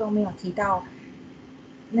书中没有提到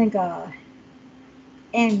那个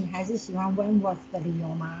Anne 还是喜欢 Wentworth 的理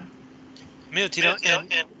由吗？没有提到 N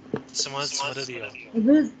什么的理由。你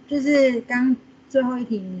不是就是刚最后一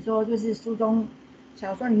题你说就是书中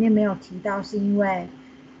小说里面没有提到，是因为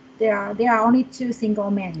there are only two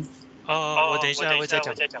single men。哦，我等一下会再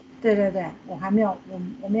讲。对对对，我还没有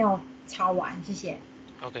我没有抄完，谢谢。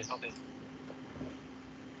OK。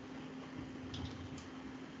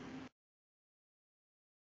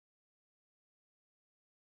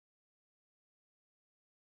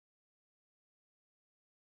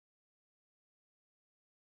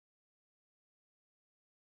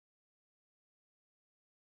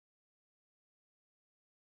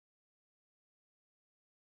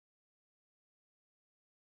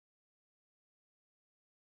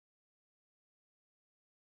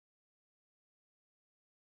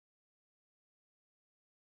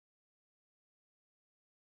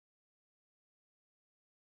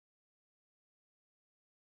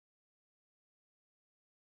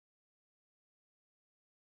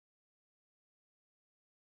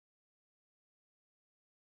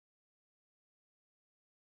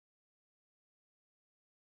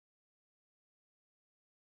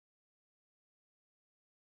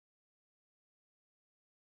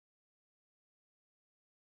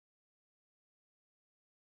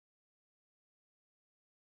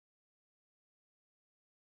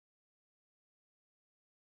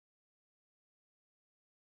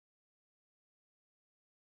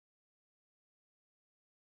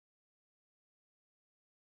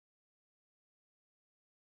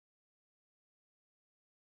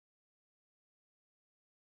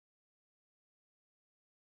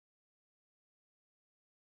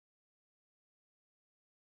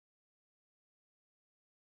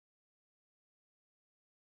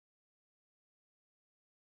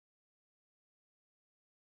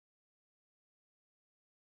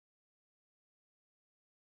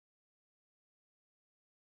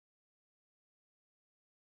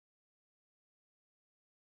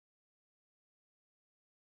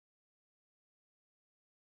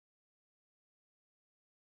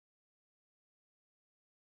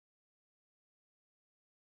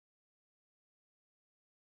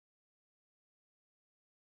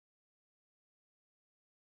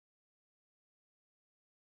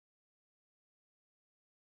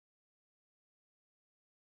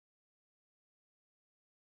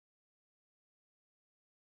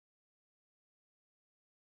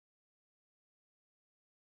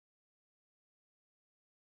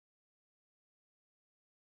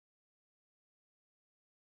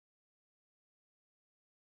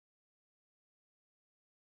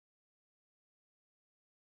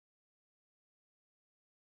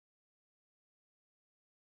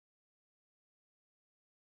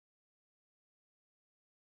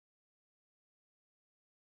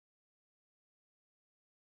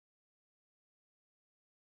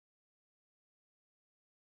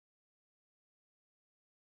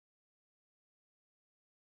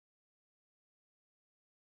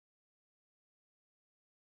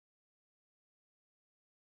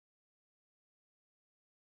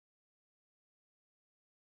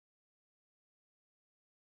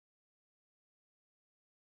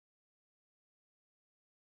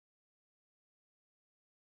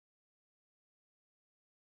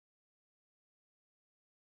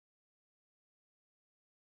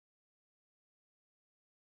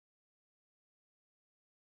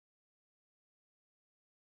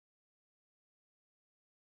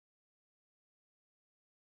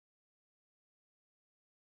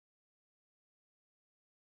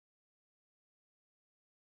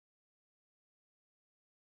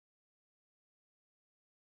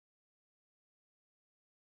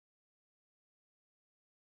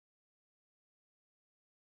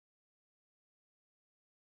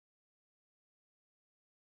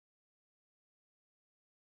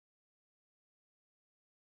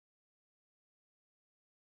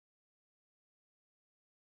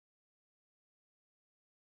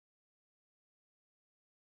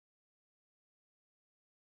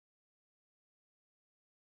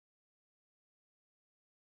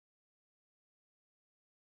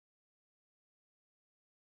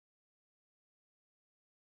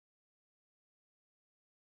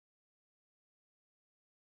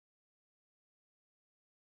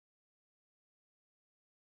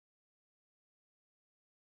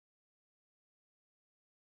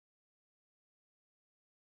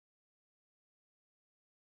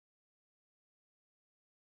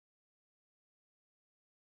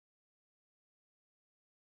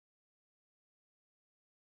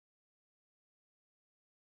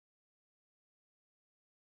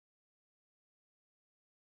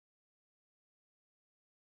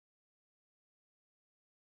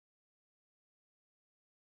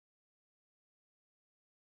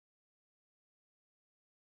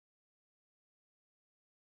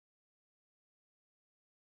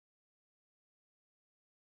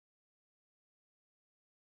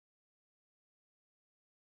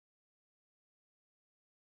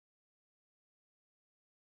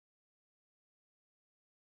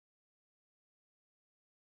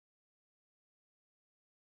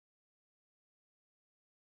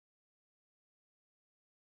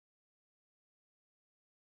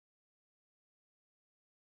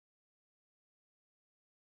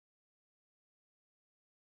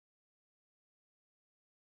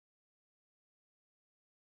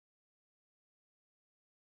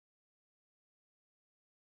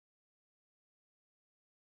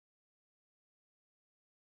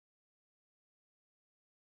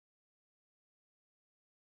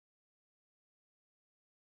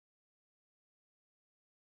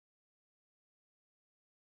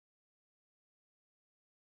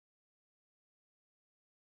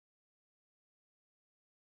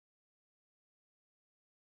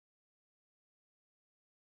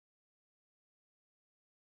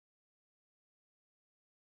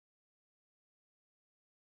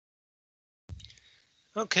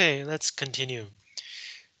Okay, let's continue.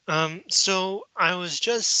 So I was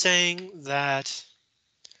just saying that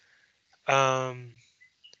um,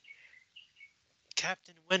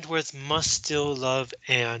 Captain Wentworth must still love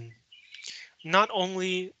Anne, not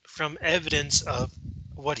only from evidence of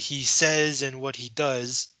what he says and what he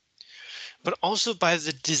does, but also by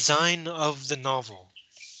the design of the novel.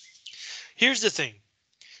 Here's the thing.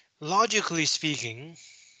 Logically speaking,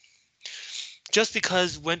 just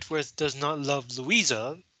because Wentworth does not love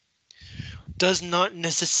Louisa does not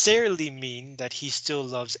necessarily mean that he still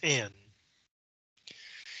loves Anne.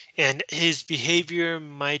 And his behavior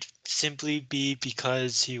might simply be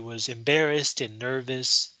because he was embarrassed and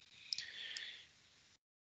nervous.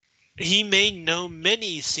 He may know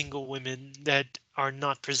many single women that are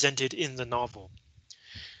not presented in the novel.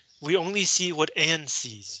 We only see what Anne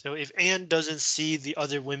sees. So if Anne doesn't see the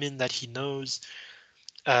other women that he knows,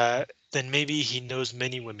 then maybe he knows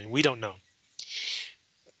many women. We don't know.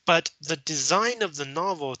 But the design of the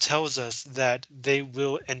novel tells us that they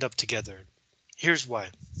will end up together. Here's why.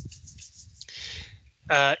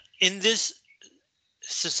 In this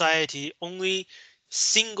society, only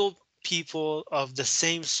single people of the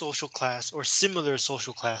same social class or similar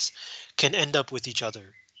social class can end up with each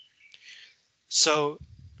other. So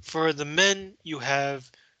for the men, you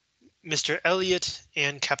have Mr. Elliot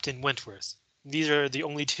and Captain Wentworth. These are the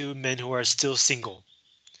only two men who are still single.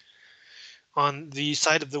 On the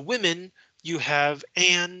side of the women, you have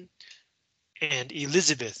Anne and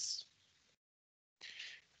Elizabeth.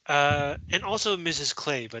 And also Mrs.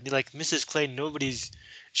 Clay, but like Mrs. Clay,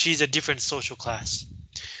 she's a different social class.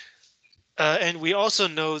 And we also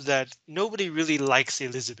know that nobody really likes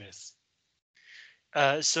Elizabeth.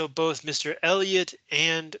 So both Mr. Elliot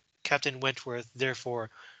and Captain Wentworth,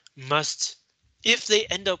 therefore, must, if they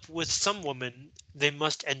end up with some woman, they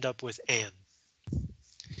must end up with Anne.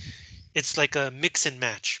 It's like a mix and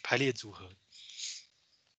match, 排列组合.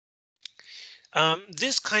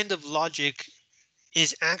 This kind of logic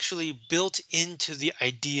is actually built into the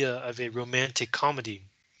idea of a romantic comedy.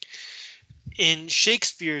 In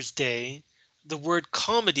Shakespeare's day, the word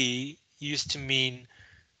comedy used to mean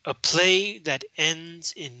a play that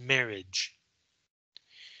ends in marriage.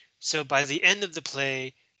 So by the end of the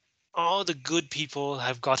play, all the good people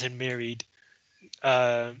have gotten married,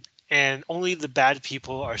 uh, and only the bad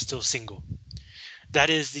people are still single. That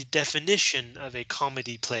is the definition of a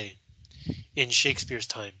comedy play in Shakespeare's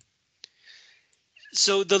time.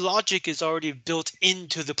 So the logic is already built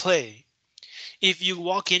into the play. If you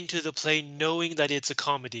walk into the play knowing that it's a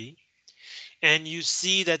comedy, and you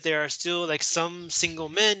see that there are still like some single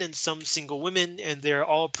men and some single women, and they're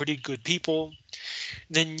all pretty good people,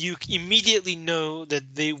 then you immediately know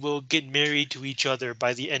that they will get married to each other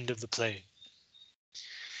by the end of the play.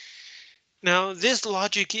 Now, this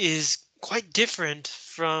logic is quite different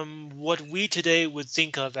from what we today would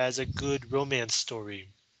think of as a good romance story.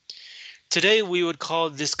 Today, we would call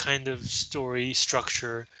this kind of story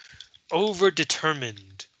structure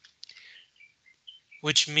overdetermined,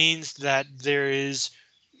 which means that there is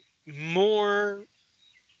more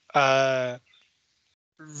uh,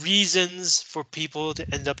 reasons for people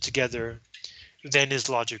to end up together than is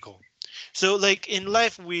logical. So like in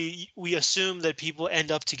life, we assume that people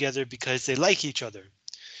end up together because they like each other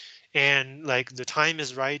and like the time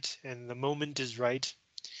is right and the moment is right.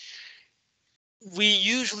 We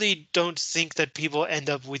usually don't think that people end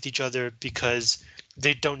up with each other because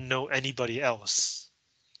they don't know anybody else.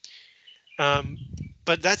 Um,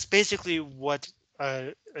 but that's basically what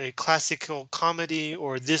a classical comedy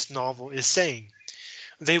or this novel is saying.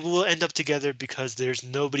 They will end up together because there's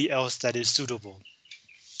nobody else that is suitable.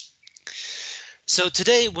 So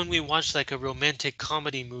today, when we watch like a romantic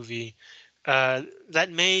comedy movie, that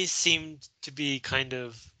may seem to be kind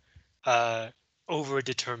of uh,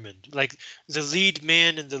 overdetermined. Like the lead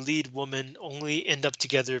man and the lead woman only end up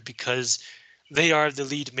together because they are the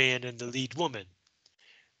lead man and the lead woman.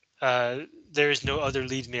 There is no other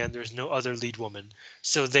lead man, there's no other lead woman,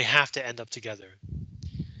 so they have to end up together.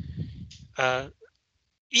 Uh,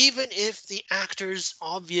 Even if the actors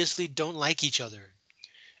obviously don't like each other,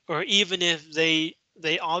 or even if they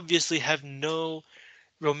obviously have no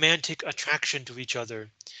romantic attraction to each other.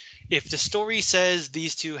 If the story says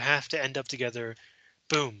these two have to end up together,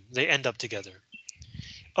 boom, they end up together.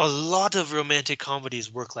 A lot of romantic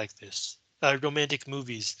comedies work like this. Romantic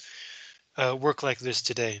movies work like this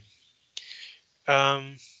today.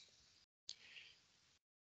 Um,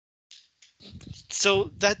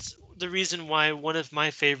 so that's the reason why one of my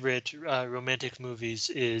favorite romantic movies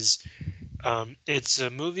is it's a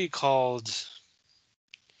movie called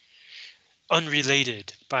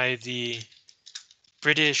Unrelated by the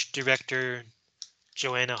British director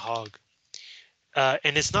Joanna Hogg.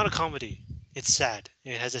 And it's not a comedy. It's sad.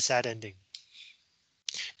 It has a sad ending.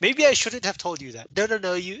 Maybe I shouldn't have told you that.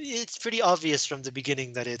 No. It's pretty obvious from the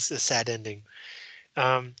beginning that it's a sad ending.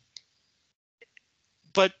 Um,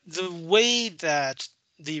 but the way that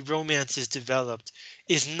the romance is developed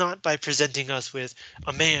is not by presenting us with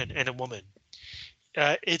a man and a woman.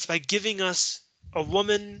 It's by giving us a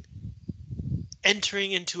woman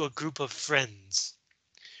entering into a group of friends.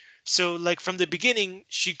 So, like from the beginning,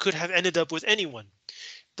 she could have ended up with anyone.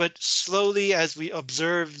 But slowly, as we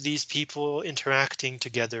observe these people interacting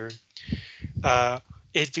together, uh,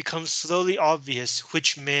 it becomes slowly obvious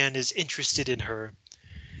which man is interested in her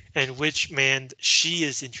and which man she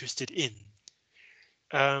is interested in.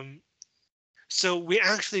 Um, so we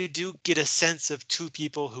actually do get a sense of two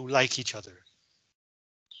people who like each other.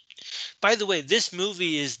 By the way, this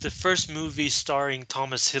movie is the first movie starring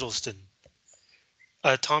Tom Hiddleston,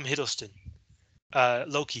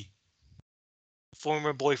 Loki,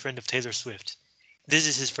 former boyfriend of Taylor Swift. This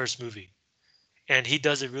is his first movie, and he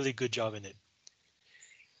does a really good job in it.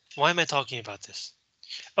 Why am I talking about this?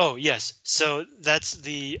 Oh, yes. So that's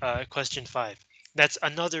the question 5. That's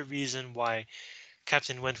another reason why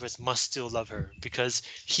Captain Wentworth must still love her, because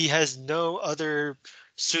he has no other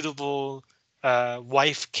suitable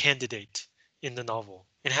wife candidate in the novel.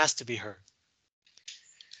 It has to be her.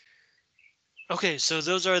 Okay, so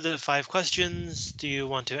those are the 5 questions. Do you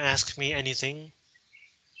want to ask me anything?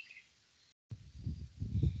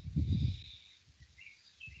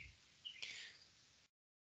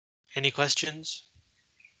 Any questions?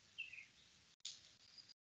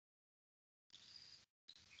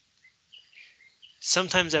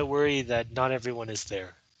 Sometimes I worry that not everyone is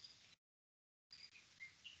there.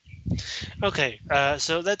 Okay,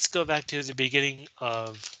 so let's go back to the beginning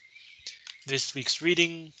of this week's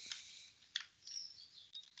reading.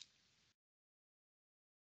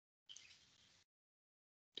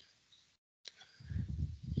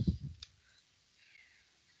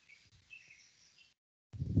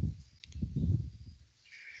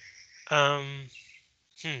 Um,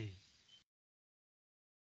 hmm.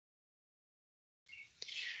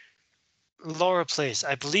 Laura Place.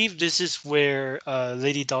 I believe this is where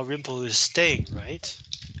Lady Dalrymple is staying, right?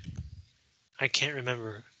 I can't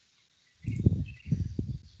remember.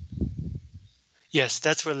 Yes,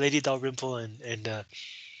 that's where Lady Dalrymple and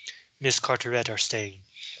Miss Carteret are staying.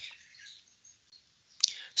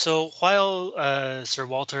 So while Sir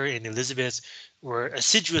Walter and Elizabeth were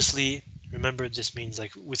assiduously, remember this means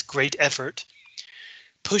like with great effort,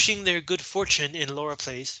 pushing their good fortune in Laura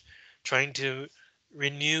Place, trying to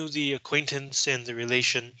renew the acquaintance and the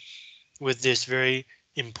relation with this very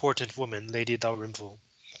important woman, Lady Dalrymple.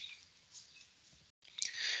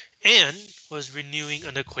 Anne was renewing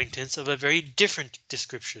an acquaintance of a very different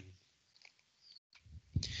description.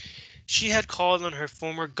 She had called on her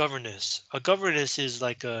former governess. A governess is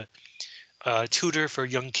like a tutor for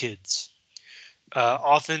young kids.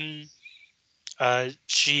 Often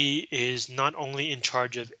she is not only in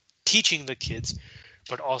charge of teaching the kids,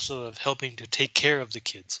 but also of helping to take care of the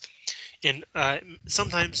kids. And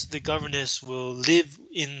sometimes the governess will live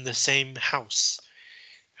in the same house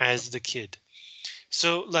as the kid.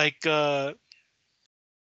 So like The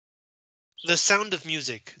Sound of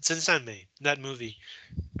Music, 真善美, that movie.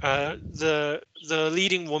 The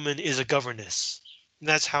leading woman is a governess.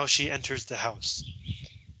 That's how she enters the house.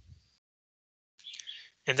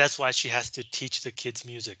 And that's why she has to teach the kids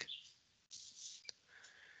music.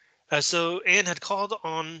 So Anne had call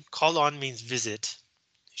on means visit.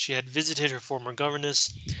 She had visited her former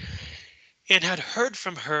governess and had heard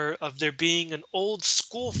from her of there being an old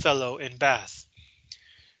schoolfellow in Bath.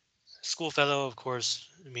 Schoolfellow, of course,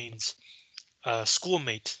 means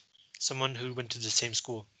schoolmate, someone who went to the same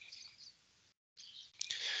school,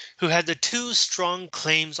 who had the two strong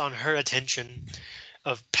claims on her attention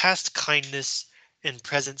of past kindness and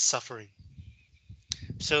present suffering.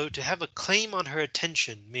 So to have a claim on her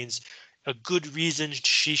attention means a good reason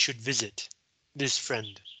she should visit this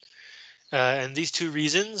friend. And these two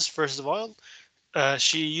reasons, first of all,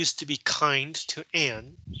 she used to be kind to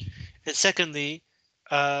Anne. And secondly,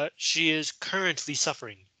 she is currently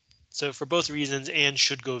suffering. So for both reasons, Anne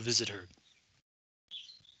should go visit her.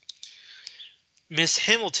 Miss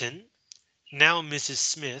Hamilton, now Mrs.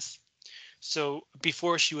 Smith. So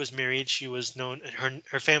before she was married, she was known,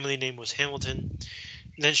 her family name was Hamilton.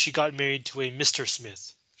 Then she got married to a Mr.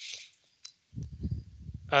 Smith.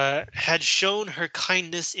 Had shown her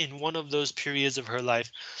kindness in one of those periods of her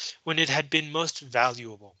life when it had been most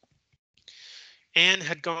valuable. Anne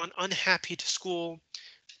had gone unhappy to school,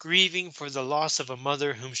 grieving for the loss of a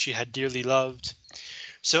mother whom she had dearly loved.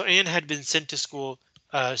 So Anne had been sent to school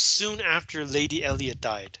soon after Lady Elliot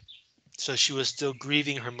died. So she was still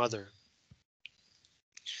grieving her mother.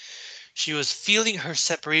 She was feeling her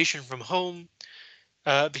separation from home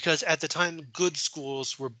because at the time good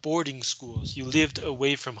schools were boarding schools. You lived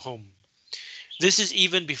away from home. This is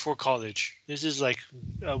even before college. This is like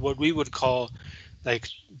what we would call like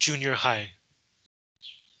junior high.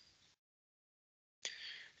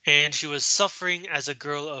 And she was suffering as a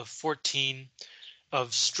girl of 14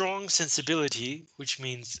 of strong sensibility, which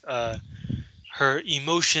means her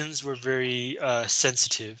emotions were very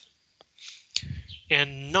sensitive,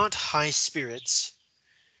 and not high spirits,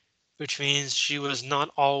 which means she was not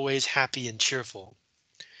always happy and cheerful,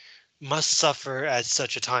 must suffer at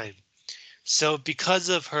such a time. So because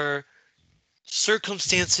of her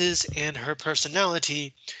circumstances and her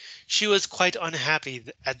personality, she was quite unhappy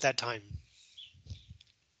at that time.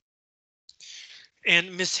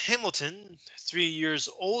 And Miss Hamilton, 3 years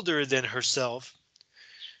older than herself,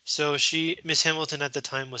 so Miss Hamilton at the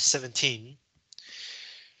time was 17,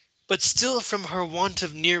 but still from her want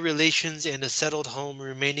of near relations and a settled home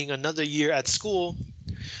remaining another year at school.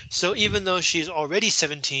 So even though she's already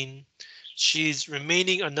 17, she's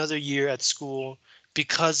remaining another year at school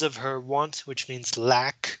because of her want, which means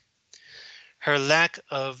lack, her lack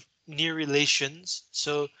of near relations.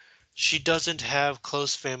 So she doesn't have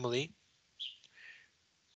close family,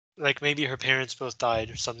 like maybe her parents both died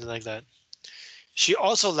or something like that. She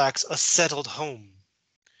also lacks a settled home.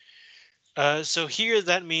 So here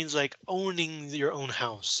that means like owning your own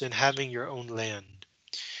house and having your own land.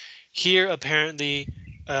 Here apparently,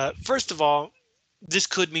 first of all, this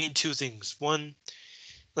could mean two things. One,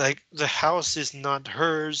 like the house is not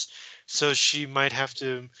hers, so she might have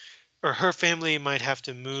to, or her family might have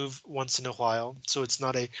to move once in a while, so it's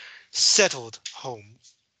not a settled home.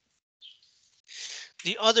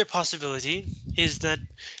 The other possibility is that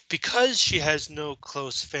because she has no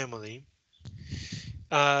close family,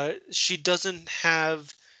 she doesn't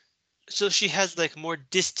have, so she has like more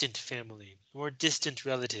distant family, more distant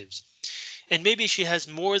relatives. And maybe she has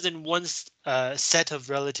more than one set of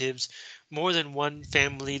relatives, more than one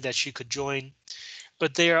family that she could join,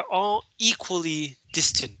 but they are all equally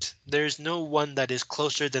distant. There's no one that is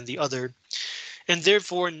closer than the other, and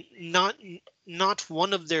therefore not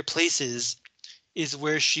one of their places is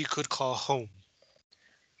where she could call home.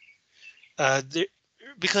 There,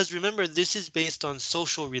 because remember, this is based on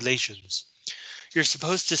social relations. You're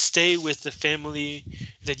supposed to stay with the family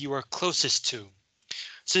that you are closest to.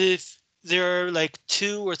 So if there are like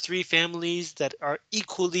two or three families that are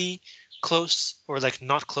equally close or like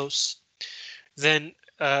not close, then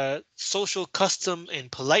social custom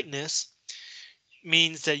and politeness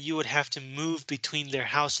means that you would have to move between their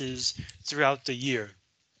houses throughout the year.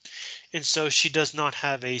 And so she does not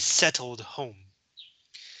have a settled home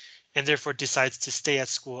and therefore decides to stay at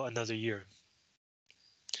school another year.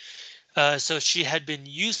 So she had been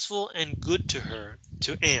useful and good to her,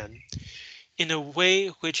 to Anne, in a way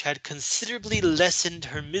which had considerably lessened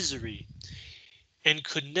her misery and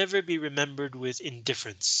could never be remembered with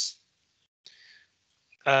indifference.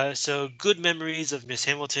 So good memories of Miss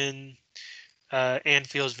Hamilton. Anne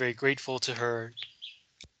feels very grateful to her.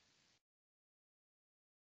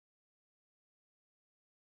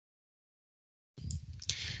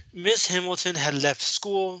 Miss Hamilton had left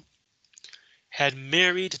school, had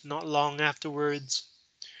married not long afterwards,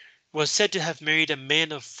 was said to have married a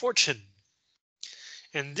man of fortune,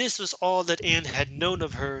 and this was all that Anne had known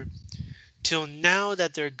of her till now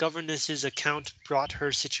that their governess's account brought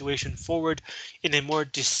her situation forward in a more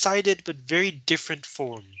decided but very different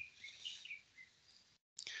form.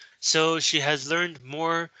 So she has learned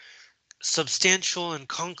more substantial and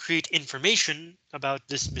concrete information about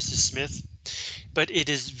this Mrs. Smith, but it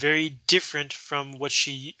is very different from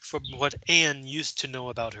what Anne used to know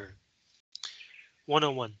about her.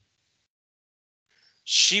 101.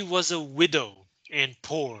 She was a widow and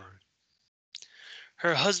poor.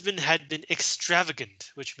 Her husband had been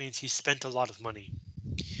extravagant, which means he spent a lot of money.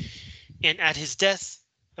 And at his death,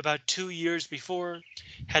 about 2 years before,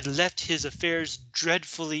 had left his affairs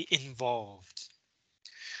dreadfully involved.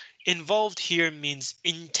 Involved here means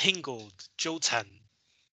entangled, 纠缠,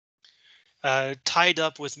 tied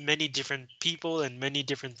up with many different people and many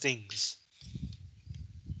different things.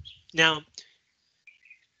 Now,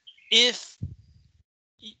 if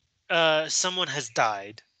someone has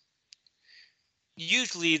died,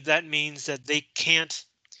 usually that means that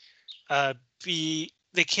uh,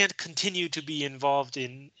 they can't continue to be involved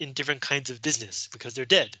in different kinds of business because they're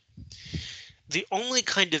dead. The only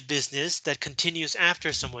kind of business that continues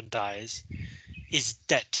after someone dies is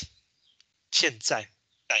debt, 欠债.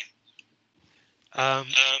 Um,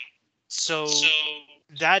 so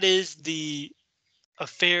That is the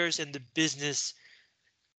affairs and the business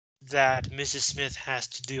that Mrs. Smith has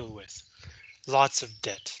to deal with. Lots of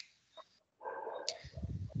debt.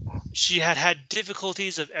 She had had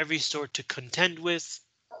difficulties of every sort to contend with.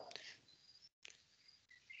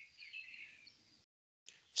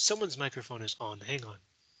 Someone's microphone is on. Hang on.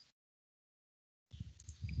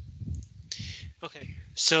 Okay,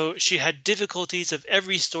 so she had difficulties of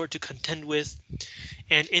every sort to contend with,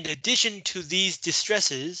 and in addition to these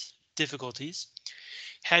difficulties,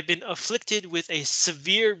 had been afflicted with a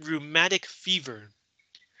severe rheumatic fever.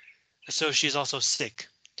 So she's also sick.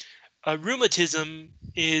 Rheumatism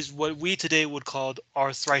is what we today would call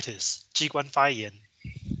arthritis, 机关发炎,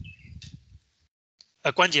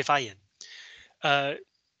 关节发炎. Uh,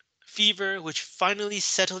 Fever, which finally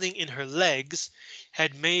settling in her legs,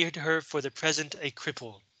 had made her for the present a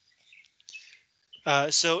cripple.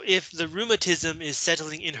 So if the rheumatism is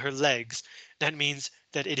settling in her legs, that means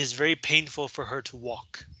that it is very painful for her to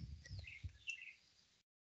walk.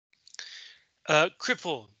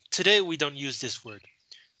 Cripple. Today we don't use this word.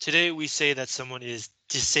 Today we say that someone is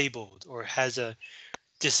disabled or has a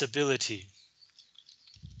disability.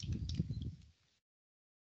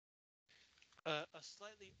 A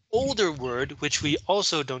slightly older word, which we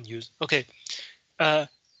also don't use. Okay.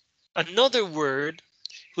 Another word,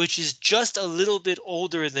 which is just a little bit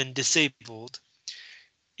older than disabled,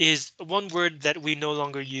 is one word that we no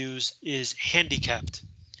longer use is handicapped.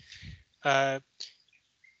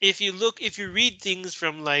 If you read things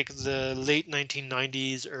from like the late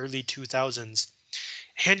 1990s, early 2000s,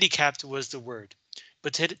 handicapped was the word.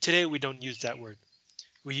 But today we don't use that word.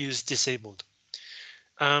 We use disabled.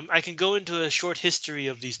 I can go into a short history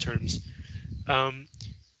of these terms.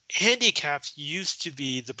 Handicapped used to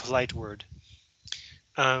be the polite word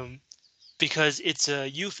because it's a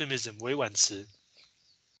euphemism, 委婉词.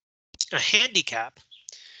 A handicap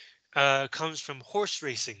comes from horse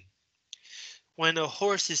racing. When a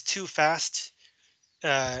horse is too fast,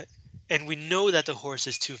 and we know that the horse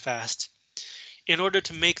is too fast, in order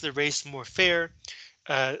to make the race more fair,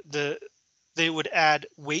 they would add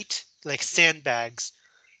weight, like sandbags,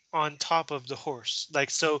 on top of the horse. Like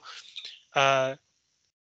so,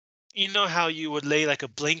 you know how you would lay like a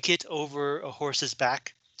blanket over a horse's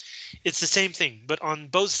back? It's the same thing, but on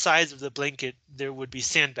both sides of the blanket there would be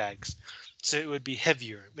sandbags, so it would be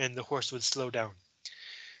heavier and the horse would slow down.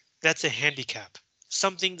 That's a handicap,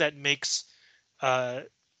 something uh,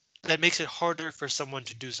 that makes it harder for someone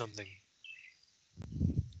to do something.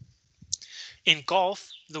 In golf,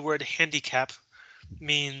 the word handicap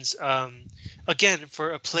means, again,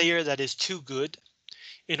 for a player that is too good,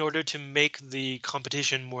 in order to make the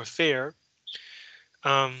competition more fair.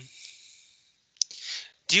 Do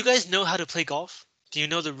you guys know how to play golf? Do you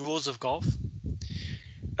know the rules of golf?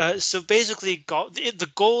 So basically,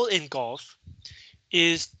 the goal in golf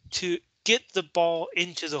is to get the ball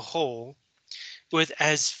into the hole with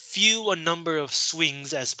as few a number of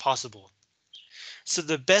swings as possible. So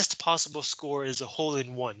the best possible score is a hole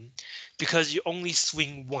in one because you only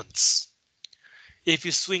swing once. If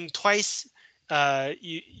you swing twice,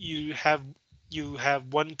 you have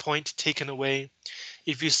 1 point taken away.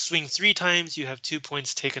 If you swing 3 times, you have 2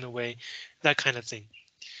 points taken away. That kind of thing.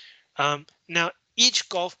 Now, each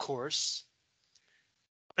golf course,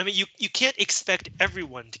 I mean, you can't expect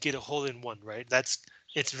everyone to get a hole in one, right?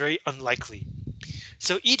 It's very unlikely.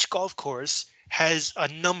 So each golf course has a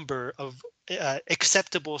number of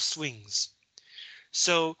acceptable swings.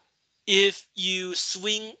 So if you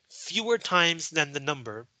swing fewer times than the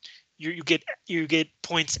number, you get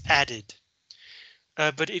points added.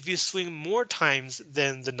 But if you swing more times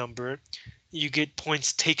than the number, you get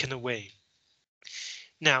points taken away.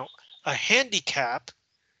 Now, a handicap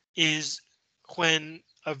is when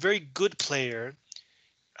a very good player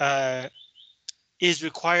uh, is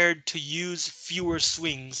required to use fewer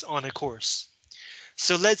swings on a course.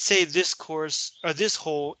 So let's say this course or this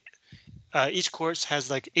hole, each course has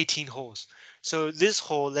like 18 holes. So this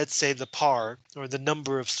hole, let's say the par or the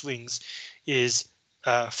number of swings is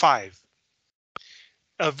 5.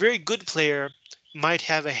 A very good player might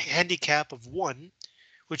have a handicap of 1,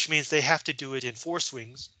 which means they have to do it in 4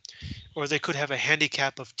 swings, or they could have a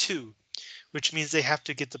handicap of 2, which means they have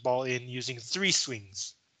to get the ball in using 3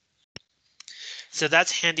 swings. So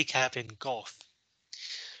that's handicap in golf.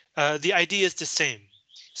 The idea is the same,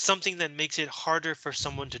 something that makes it harder for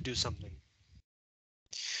someone to do something.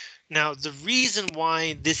 Now, the reason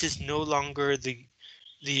why this is no longer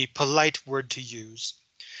the polite word to use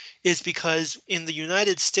is because in the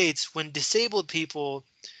United States, when disabled people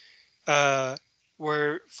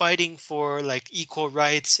were fighting for like equal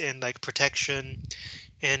rights and like protection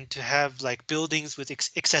and to have like buildings with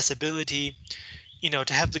accessibility,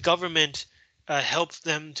 to have the government help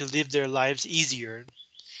them to live their lives easier.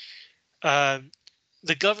 Uh,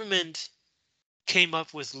 the government came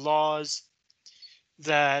up with laws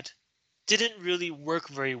that didn't really work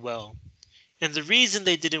very well. And the reason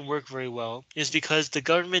they didn't work very well is because the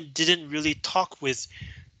government didn't really talk with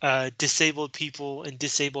disabled people and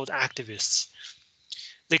disabled activists.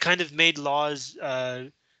 They kind of made laws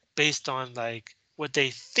based on like what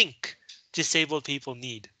they think disabled people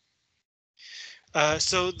need.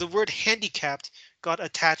 So the word handicapped got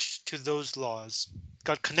attached to those laws,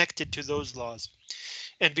 got connected to those laws.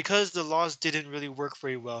 And because the laws didn't really work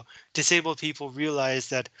very well, disabled people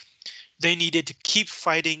realized that they needed to keep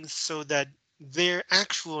fighting so that their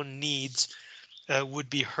actual needs would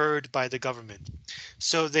be heard by the government.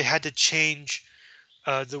 So they had to change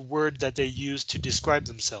the word that they used to describe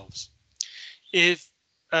themselves. If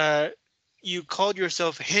uh, you called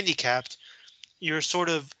yourself handicapped, you're sort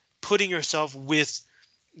of putting yourself with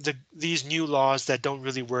these new laws that don't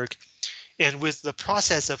really work, and with the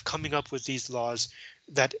process of coming up with these laws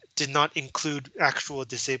that did not include actual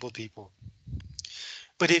disabled people.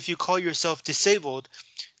 But if you call yourself disabled,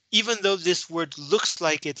 even though this word looks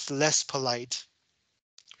like it's less polite,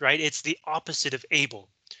 right? It's the opposite of able.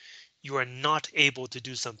 You are not able to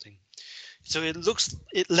do something. So it looks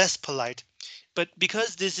less polite. But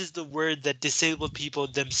because this is the word that disabled people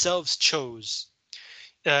themselves chose,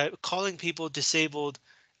 calling people disabled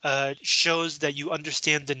shows that you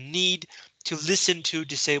understand the need to listen to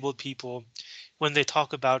disabled people when they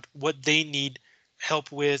talk about what they need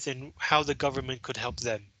help with and how the government could help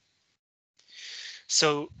them.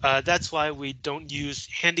 So that's why we don't use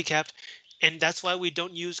handicapped, and that's why we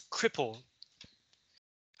don't use cripple.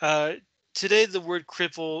 Uh, Today, the word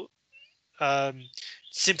cripple um,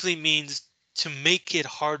 simply means to make it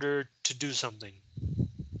harder to do something.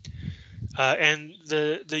 And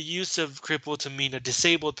the use of cripple to mean a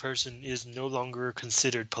disabled person is no longer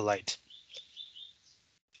considered polite.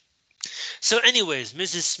 So anyways,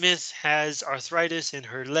 Mrs. Smith has arthritis in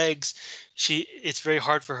her legs. It's very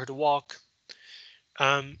hard for her to walk.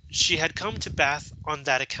 She had come to Bath on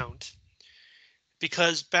that account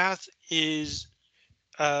because Bath is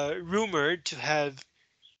rumored to have.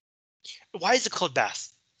 Why is it called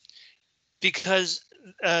Bath? Because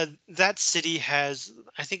that city has,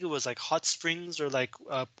 I think it was like hot springs or like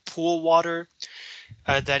pool water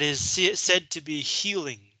that is said to be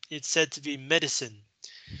healing. It's said to be medicine.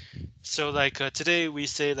 So like today we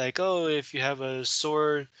say like, oh, if you have a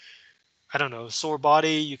sore, I don't know, sore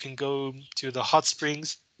body, you can go to the hot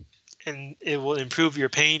springs and it will improve your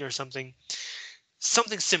pain or something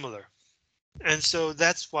similar. And so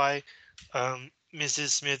that's why Mrs.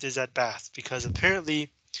 Smith is at Bath, because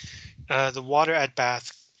apparently the water at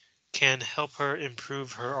Bath can help her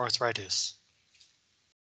improve her arthritis.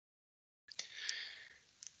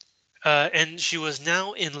 And she was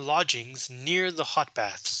now in lodgings near the hot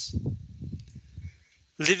baths,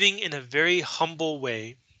 living in a very humble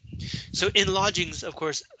way. So in lodgings, of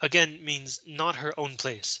course, again means not her own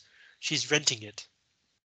place. She's renting it.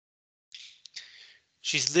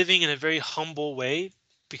 She's living in a very humble way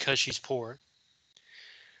because she's poor,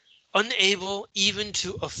 unable even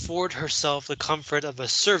to afford herself the comfort of a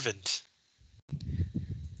servant.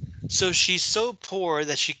 So she's so poor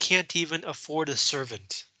that she can't even afford a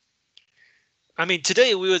servant. I mean,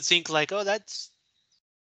 today we would think like, oh, that's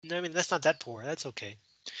not that poor. That's okay.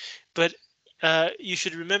 But you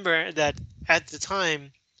should remember that at the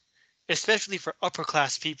time, especially for upper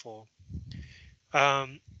class people,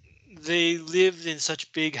 um, they lived in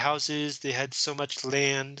such big houses. They had so much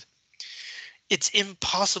land. It's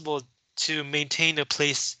impossible to maintain a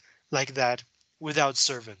place like that without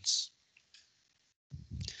servants.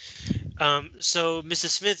 So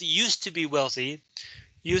Mrs. Smith used to be wealthy,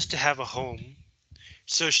 used to have a home,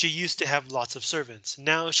 so she used to have lots of servants.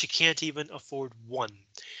 Now she can't even afford one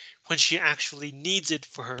when she actually needs it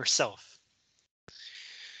for herself.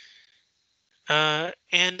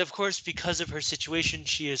 And of course, because of her situation,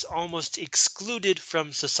 she is almost excluded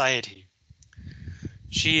from society.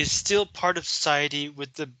 She is still part of society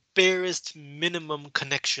with the barest minimum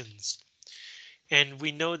connections. And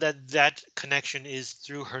we know that that connection is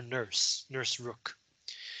through her nurse, Nurse Rook.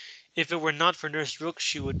 If it were not for Nurse Rook,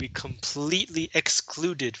 she would be completely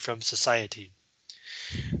excluded from society.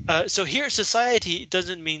 So here, society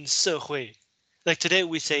doesn't mean 社会. Like today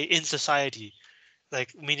we say in society,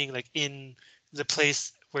 like meaning like in the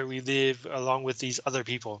place where we live along with these other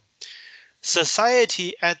people.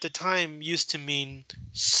 Society at the time used to mean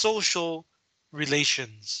social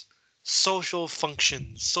relations, social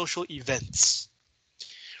functions, social events,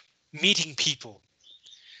 meeting people.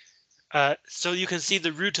 So you can see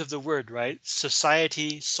the root of the word, right?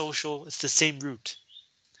 Society, social, it's the same root.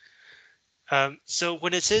 So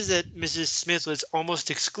when it says that Mrs. Smith was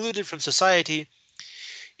almost excluded from society,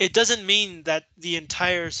 it doesn't mean that the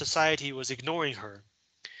entire society was ignoring her.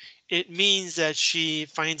 It means that she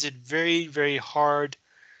finds it very, very hard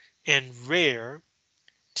and rare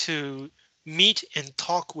to meet and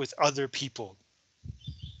talk with other people.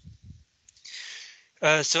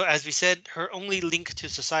 So as we said, her only link to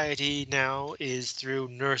society now is through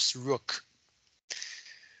Nurse Rook.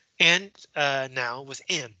 And now with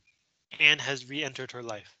Anne. Anne has re-entered her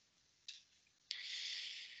life.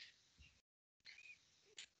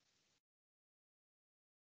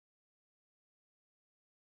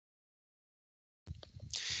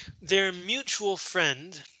 Their mutual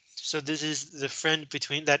friend, so this is the friend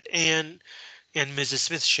between that Anne and Mrs.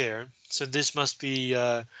 Smith share. So this must be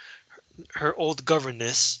her old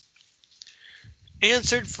governess,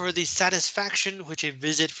 answered for the satisfaction which a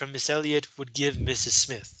visit from Miss Elliot would give Mrs.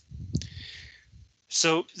 Smith.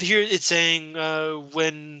 So here it's saying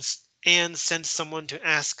when Anne sent someone to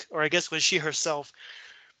ask, or I guess when she herself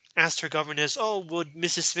asked her governess, oh, would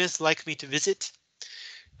Mrs. Smith like me to visit?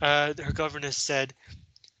 Her governess said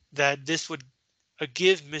that this would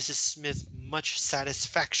give Mrs. Smith much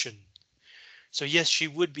satisfaction. So yes, she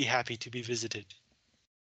would be happy to be visited.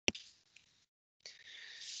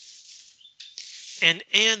 And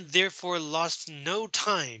Anne therefore lost no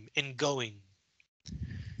time in going.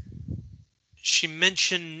 She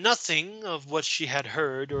mentioned nothing of what she had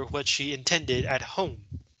heard or what she intended at home.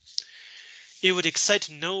 It would excite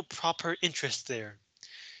no proper interest there.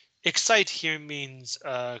 Excite here means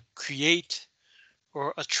create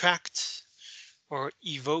or attract or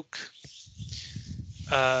evoke.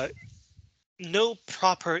 Uh, no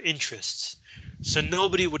proper interest. So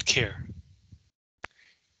nobody would care.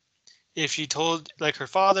 If she told like her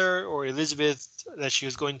father or Elizabeth that she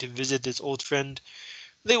was going to visit this old friend,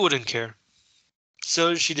 they wouldn't care.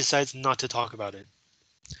 So she decides not to talk about it.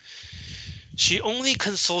 She only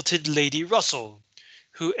consulted Lady Russell,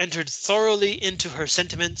 who entered thoroughly into her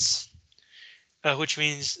sentiments, which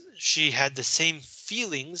means she had the same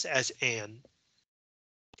feelings as Anne.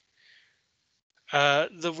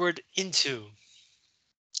 The word into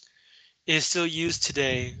is still used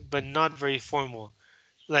today, but not very formal.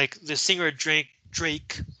 Like the singer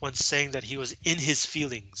Drake once saying that he was in his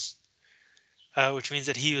feelings, which means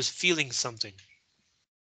that he was feeling something,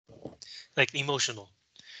 like emotional.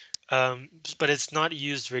 But it's not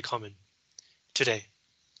used very common today.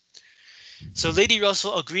 So Lady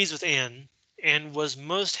Russell agrees with Anne and was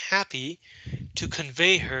most happy to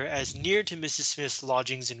convey her as near to Mrs. Smith's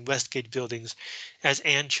lodgings in Westgate Buildings as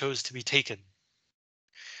Anne chose to be taken.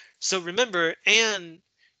 So remember,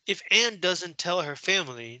 if Anne doesn't tell her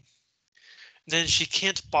family, then she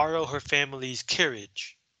can't borrow her family's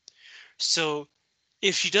carriage. So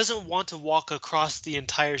if she doesn't want to walk across the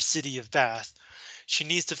entire city of Bath, she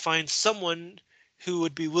needs to find someone who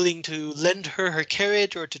would be willing to lend her her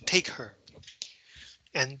carriage or to take her.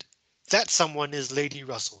 And that someone is Lady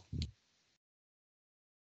Russell.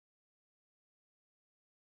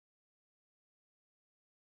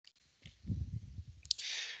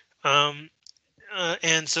 Um,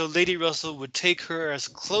 and so Lady Russell would take her as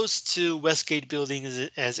close to Westgate Building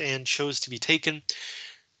as Anne chose to be taken.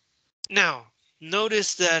 Now,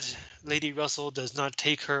 notice that Lady Russell does not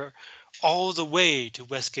take her all the way to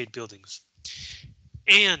Westgate Buildings.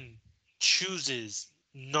 Anne chooses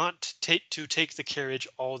not to take the carriage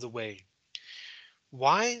all the way.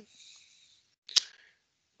 Why?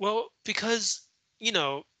 Well, because, you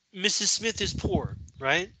know, Mrs. Smith is poor,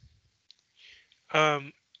 right?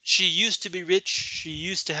 Um, she used to be rich. She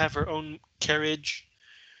used to have her own carriage,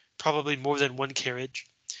 probably more than one carriage.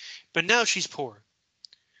 But now she's poor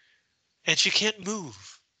and she can't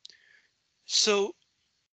move. So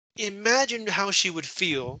imagine how she would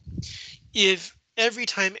feel if every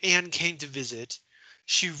time Anne came to visit,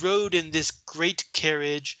 she rode in this great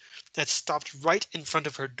carriage that stopped right in front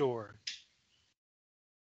of her door.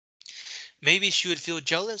 Maybe she would feel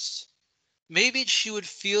jealous. Maybe she would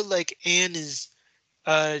feel like Anne is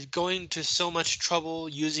going to so much trouble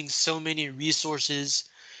using so many resources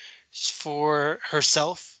for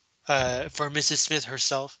herself, for Mrs. Smith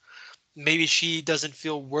herself. Maybe she doesn't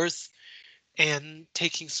feel worth and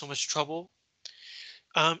taking so much trouble.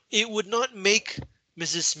 It would not make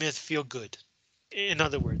Mrs. Smith feel good. In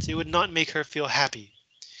other words, it would not make her feel happy.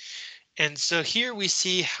 And so here we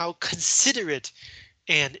see how considerate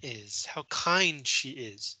Anne is, how kind she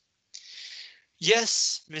is.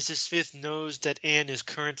 Yes, Mrs. Smith knows that Anne is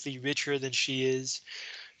currently richer than she is.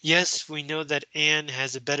 Yes, we know that Anne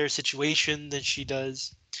has a better situation than she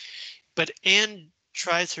does. But Anne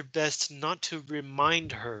tries her best not to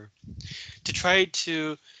remind her, to try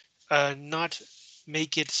to not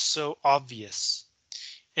make it so obvious.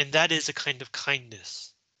 And that is a kind of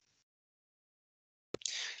kindness.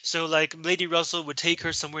 So like Lady Russell would take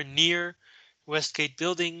her somewhere near Westgate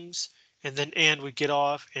buildings, and then Anne would get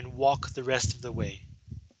off and walk the rest of the way.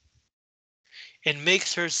 And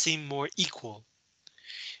makes her seem more equal,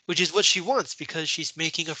 which is what she wants because she's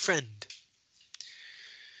making a friend.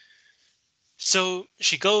 So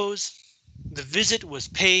she goes, the visit was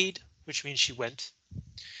paid, which means she went.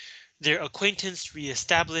 Their acquaintance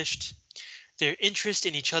reestablished, their interest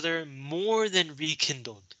in each other more than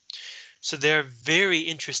rekindled. So they're very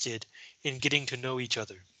interested in getting to know each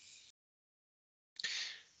other.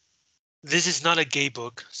 This is not a gay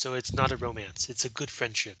book, so it's not a romance. It's a good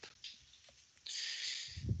friendship.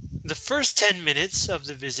 The first 10 minutes of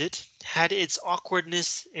the visit had its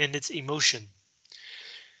awkwardness and its emotion.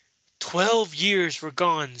 12 years were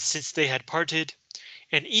gone since they had parted,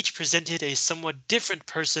 and each presented a somewhat different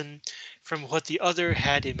person from what the other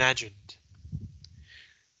had imagined.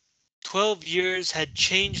 12 years had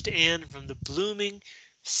changed Anne from the blooming,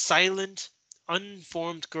 silent,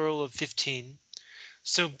 unformed girl of 15.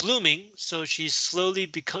 So blooming, so she's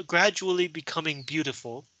gradually becoming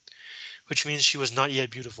beautiful, which means she was not yet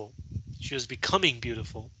beautiful. She was becoming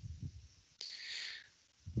beautiful.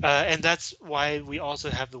 And that's why we also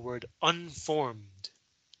have the word unformed.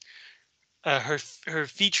 Her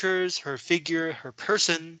features, her figure, her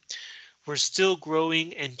person were still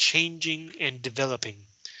growing and changing and developing.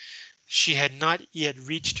 She had not yet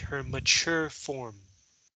reached her mature form.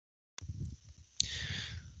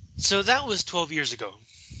 So that was 12 years ago.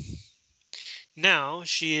 Now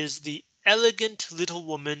she is the elegant little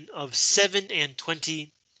woman of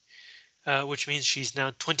 27, which means she's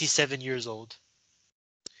now 27 years old.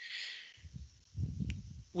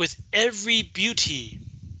 With every beauty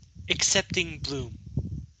excepting bloom.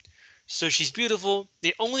 So she's beautiful.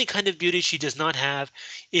 The only kind of beauty she does not have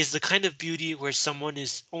is the kind of beauty where someone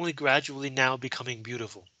is only gradually now becoming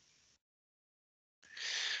beautiful.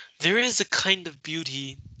 There is a kind of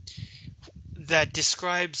beauty that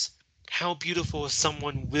describes how beautiful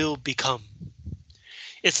someone will become.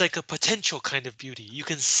 It's like a potential kind of beauty. You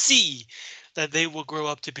can see that they will grow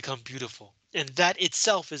up to become beautiful. And that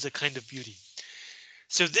itself is a kind of beauty.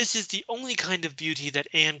 So this is the only kind of beauty that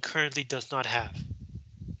Anne currently does not have.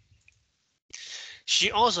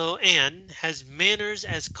 She also, Anne, has manners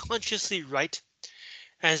as consciously right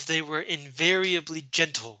as they were invariably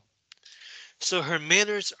gentle. So her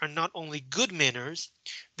manners are not only good manners,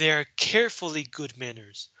 they are carefully good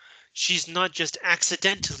manners. She's not just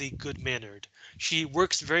accidentally good mannered. She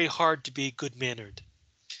works very hard to be good mannered.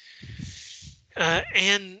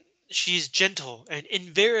 And she's gentle, and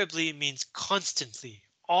invariably means constantly,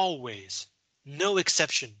 always, no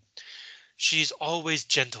exception. She's always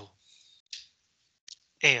gentle.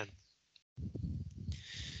 Anne.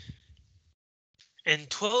 And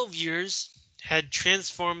 12 years had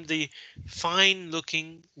transformed the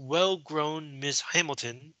fine-looking, well-grown Miss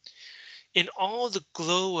Hamilton in all the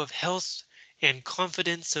glow of health and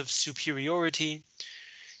confidence of superiority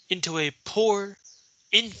into a poor,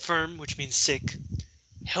 infirm, which means sick,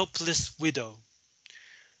 helpless widow,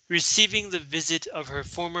 receiving the visit of her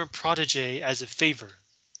former protege as a favor.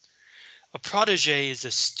 A protege is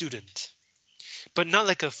a student, but not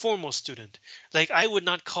like a formal student. Like I would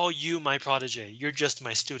not call you my protege. You're just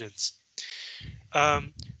my students.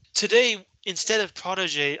 Um, Today, instead of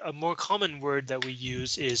protege, a more common word that we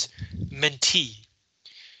use is mentee.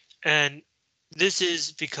 And this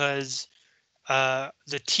is because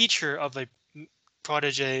the teacher of a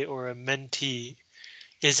protege or a mentee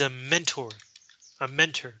is a mentor, a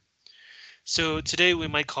mentor. So today we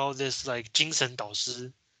might call this like 精神导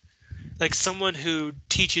师, like someone who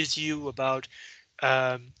teaches you about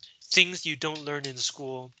um, things you don't learn in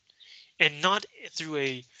school, and not through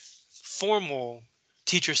a formal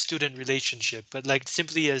teacher-student relationship, but like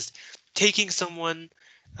simply as taking someone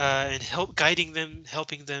and guiding them,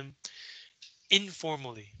 helping them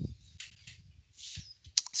informally.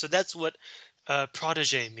 So that's what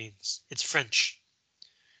protege means. It's French.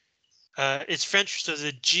 It's French, so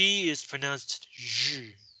the G is pronounced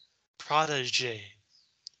J. Protege.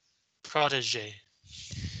 Protege.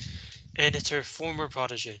 And it's her former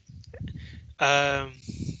protege. Um,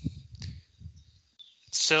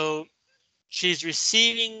 so she's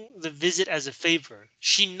receiving the visit as a favor.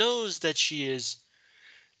 She knows that she is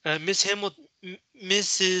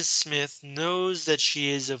Mrs. Smith knows that she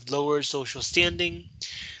is of lower social standing,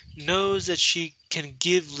 knows that she can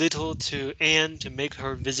give little to Anne to make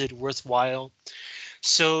her visit worthwhile.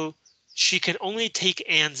 So She can only take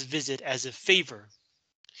Anne's visit as a favor.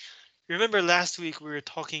 Remember last week we were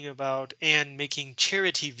talking about Anne making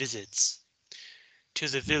charity visits to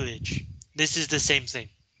the village. This is the same thing.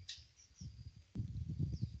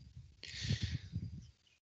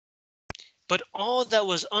 But all that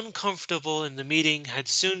was uncomfortable in the meeting had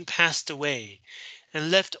soon passed away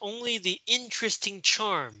and left only the interesting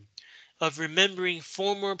charm of remembering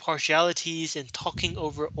former partialities and talking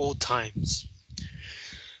over old times.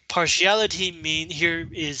 Partiality here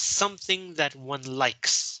is something that one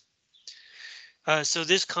likes. So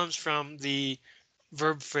this comes from the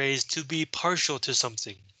verb phrase to be partial to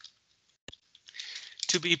something.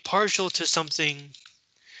 To be partial to something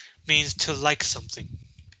means to like something.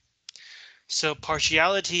 So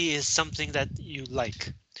partiality is something that you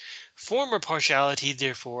like. Former partiality,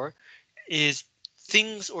 therefore, is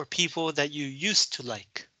things or people that you used to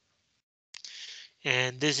like.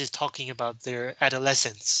 And this is talking about their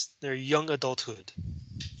adolescence, their young adulthood.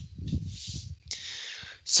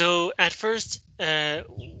 So at first,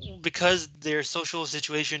 because their social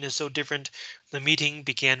situation is so different, the meeting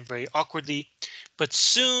began very awkwardly, but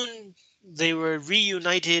soon they were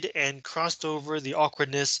reunited and crossed over the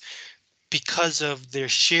awkwardness because of their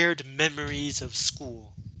shared memories of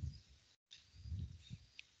school.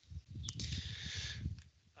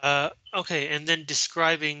 Okay, and then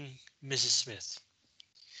describing Mrs. Smith.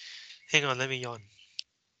 Hang on, let me yawn.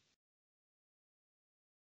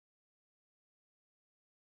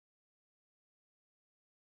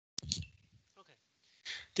 Okay.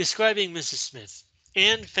 Describing Mrs. Smith.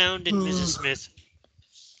 Anne found in Mrs. Smith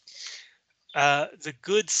the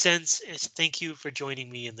good sense. Thank you for joining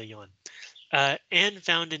me in the yawn. Anne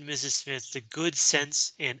found in Mrs. Smith the good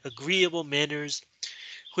sense and agreeable manners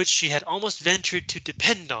which she had almost ventured to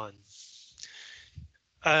depend on.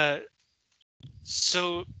 Uh,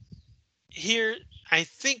 so here, I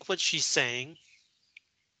think what she's saying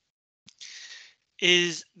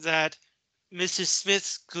is that Mrs.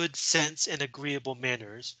 Smith's good sense and agreeable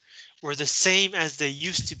manners were the same as they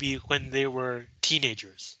used to be when they were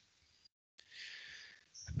teenagers.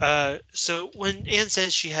 So when Anne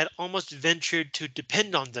says she had almost ventured to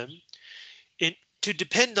depend on them, to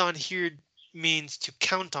depend on here means to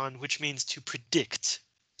count on, which means to predict.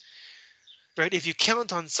 Right? If you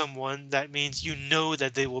count on someone, that means you know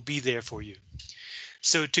that they will be there for you.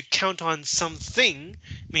 So to count on something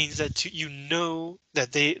means that you know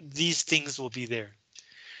that these things will be there.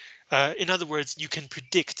 In other words, you can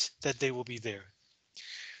predict that they will be there.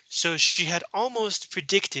 So she had almost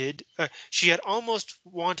predicted, she had almost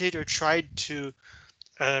wanted or tried to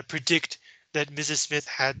predict that Mrs. Smith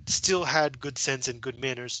still had good sense and good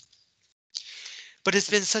manners. But it's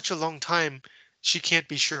been such a long time, she can't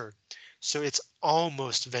be sure. So it's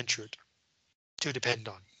almost ventured to depend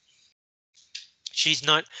on. She's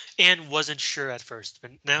not, Anne wasn't sure at first,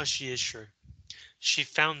 but now she is sure. She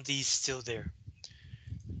found these still there.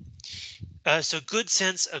 So good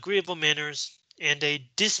sense, agreeable manners, and a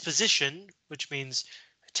disposition, which means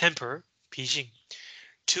temper, 脾性,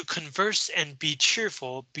 to converse and be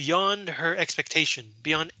cheerful beyond her expectation,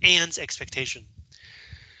 beyond Anne's expectation.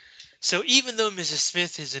 So even though Mrs.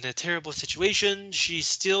 Smith is in a terrible situation, she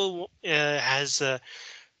still has a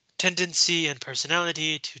tendency and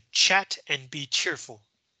personality to chat and be cheerful.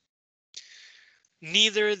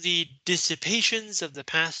 Neither the dissipations of the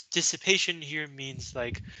past, dissipation here means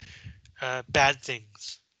like bad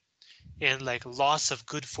things and like loss of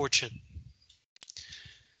good fortune.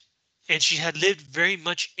 And she had lived very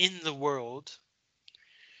much in the world,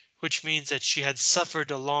 which means that she had suffered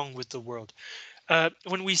along with the world.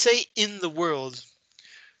 When we say in the world,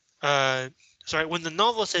 when the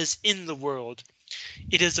novel says in the world,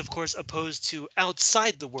 it is of course opposed to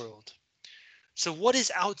outside the world. So what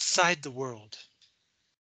is outside the world?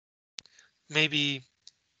 Maybe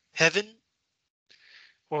heaven,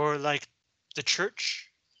 or like the church,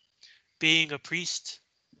 being a priest,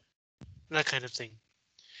 that kind of thing.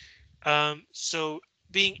 So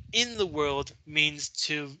being in the world means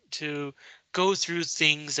to go through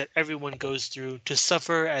things that everyone goes through, to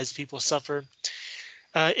suffer as people suffer.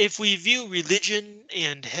 If we view religion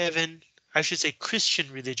and heaven, I should say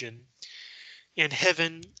Christian religion and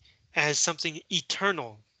heaven as something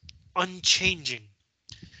eternal, unchanging.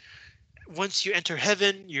 Once you enter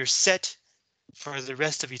heaven, you're set for the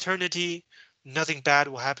rest of eternity. Nothing bad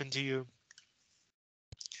will happen to you.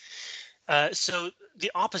 So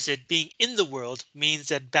the opposite, being in the world, means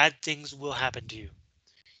that bad things will happen to you.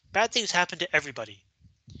 Bad things happen to everybody.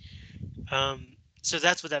 So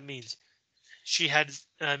that's what that means.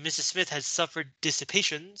 Mrs. Smith had suffered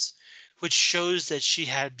dissipations, which shows that she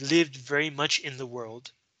had lived very much in the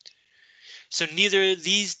world. So neither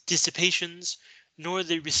these dissipations nor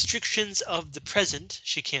the restrictions of the present,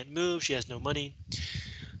 she can't move, she has no money,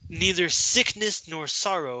 neither sickness nor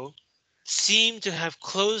sorrow seem to have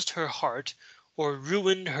closed her heart or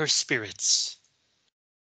ruined her spirits.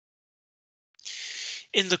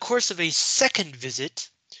 In the course of a second visit,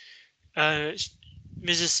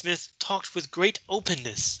 Mrs. Smith talked with great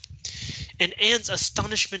openness, and Anne's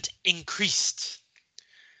astonishment increased.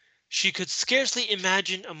 She could scarcely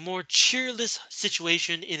imagine a more cheerless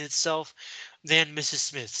situation in itself than Mrs.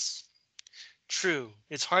 Smith's. True,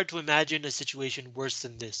 it's hard to imagine a situation worse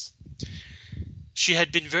than this. She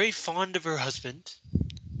had been very fond of her husband.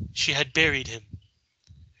 She had buried him.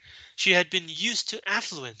 She had been used to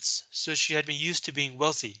affluence, so she had been used to being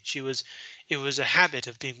wealthy. It was a habit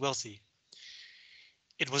of being wealthy.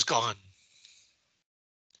 It was gone.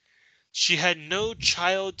 She had no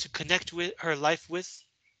child to connect with her life with.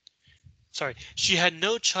 Sorry, she had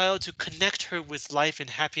no child to connect her with life and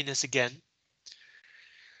happiness again.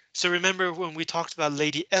 So remember when we talked about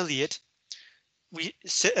Lady Elliot,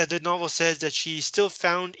 the novel says that she still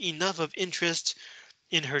found enough of interest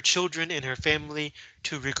in her children and her family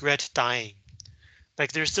to regret dying.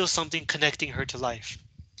 Like there's still something connecting her to life,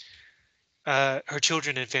 her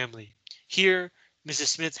children and family. Here, Mrs.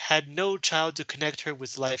 Smith had no child to connect her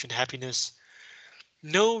with life and happiness,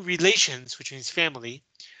 no relations, which means family,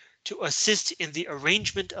 to assist in the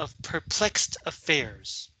arrangement of perplexed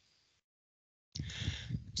affairs.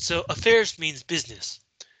 So affairs means business.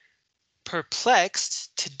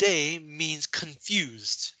 Perplexed today means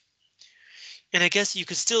confused. And I guess you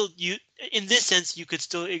could still, in this sense, you could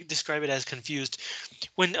still describe it as confused.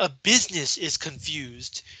 When a business is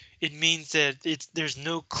confused, it means that there's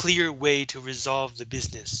no clear way to resolve the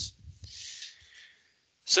business.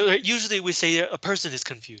 So usually we say a person is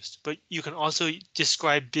confused, but you can also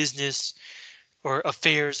describe business or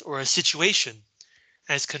affairs or a situation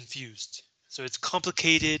as confused. So it's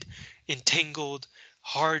complicated, entangled,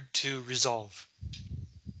 hard to resolve.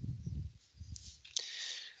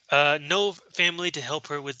 No family to help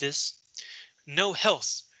her with this. No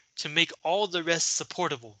health to make all the rest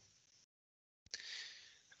supportable.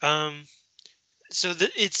 Um, so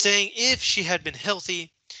it's saying if she had been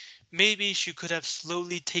healthy, maybe she could have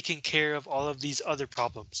slowly taken care of all of these other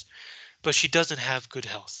problems, but she doesn't have good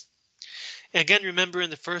health. And again, remember in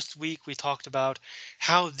the first week we talked about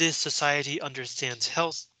how this society understands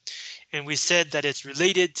health, and we said that it's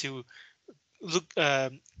related to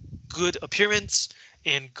good appearance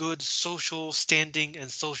and good social standing and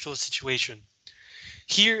social situation.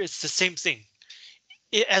 Here it's the same thing.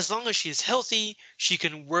 As long as she is healthy, she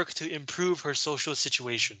can work to improve her social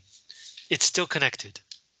situation. It's still connected.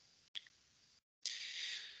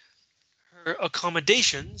 Her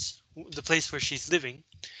accommodations, the place where she's living,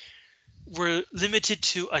 were limited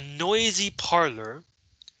to a noisy parlor.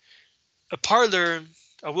 A parlor,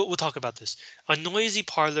 we'll talk about this. A noisy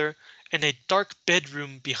parlor and a dark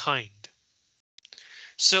bedroom behind.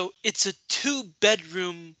 So it's a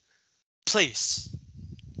 2-bedroom place.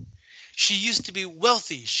 She used to be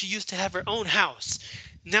wealthy. She used to have her own house.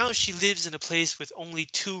 Now she lives in a place with only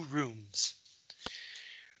 2 rooms.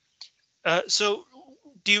 So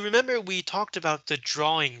do you remember we talked about the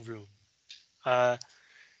drawing room? Uh,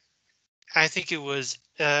 I think it was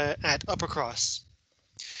at Uppercross.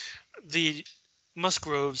 The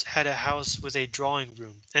Musgroves had a house with a drawing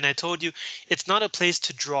room, and I told you it's not a place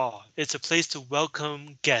to draw. It's a place to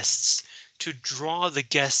welcome guests, to draw the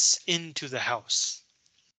guests into the house.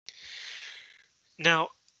 Now,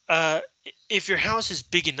 if your house is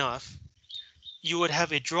big enough, you would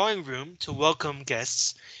have a drawing room to welcome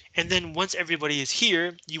guests, and then once everybody is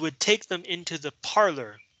here, you would take them into the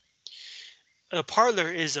parlor. A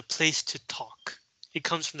parlor is a place to talk. It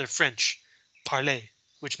comes from the French parler,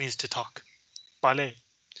 which means to talk. Parler,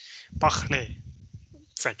 parler,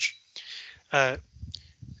 French. Uh,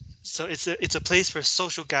 so it's a place for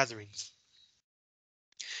social gatherings.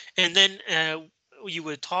 And then you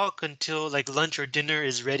would talk until like lunch or dinner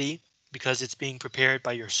is ready because it's being prepared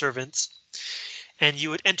by your servants. And you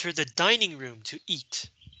would enter the dining room to eat.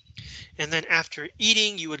 And then after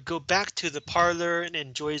eating, you would go back to the parlor and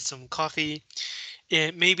enjoy some coffee.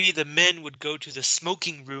 And maybe the men would go to the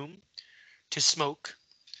smoking room to smoke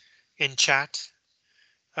and chat.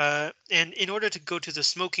 And in order to go to the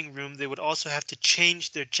smoking room, they would also have to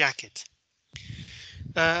change their jacket.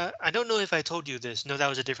 I don't know if I told you this. No, that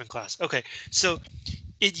was a different class. Okay, so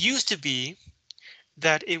it used to be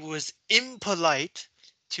that it was impolite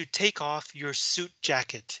to take off your suit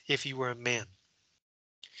jacket if you were a man.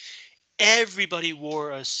 Everybody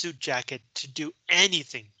wore a suit jacket to do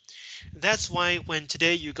anything. That's why when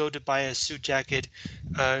today you go to buy a suit jacket,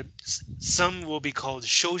 some will be called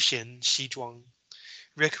休闲西装,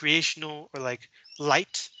 recreational or like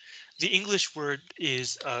light. The English word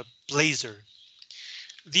is a blazer.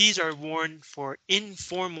 These are worn for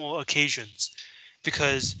informal occasions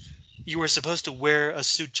because you were supposed to wear a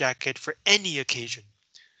suit jacket for any occasion.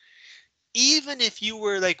 Even if you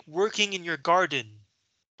were like working in your garden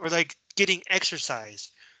or like getting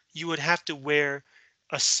exercise, you would have to wear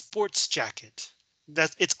a sports jacket.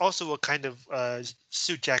 It's also a kind of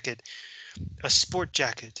suit jacket, a sport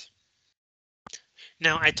jacket.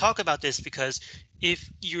 Now I talk about this because if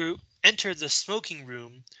you enter the smoking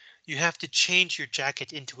room, you have to change your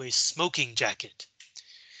jacket into a smoking jacket.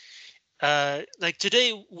 Like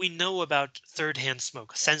today, we know about third-hand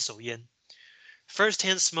smoke, 三手烟.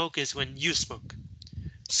 First-hand smoke is when you smoke.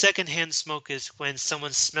 Second-hand smoke is when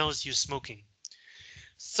someone smells you smoking.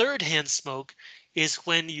 Third-hand smoke is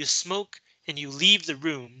when you smoke and you leave the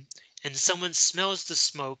room and someone smells the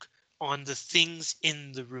smoke on the things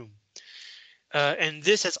in the room. And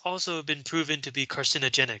this has also been proven to be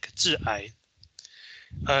carcinogenic, 致癌.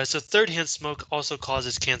 So third-hand smoke also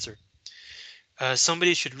causes cancer.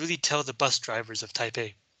 Somebody should really tell the bus drivers of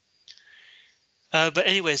Taipei. But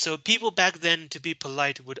anyway, so people back then, to be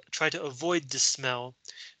polite, would try to avoid this smell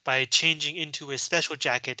by changing into a special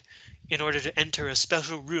jacket in order to enter a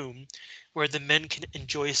special room where the men can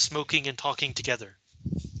enjoy smoking and talking together.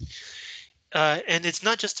 And it's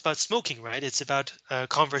not just about smoking, right? It's about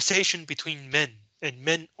conversation between men and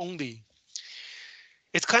men only.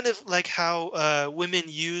 It's kind of like how women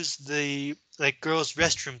use the like girls'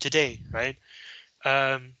 restroom today, right?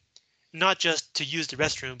 Um, Not just to use the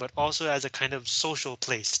restroom, but also as a kind of social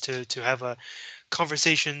place to have a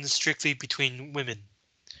conversation strictly between women.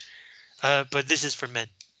 But this is for men.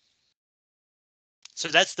 So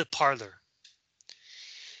that's the parlor.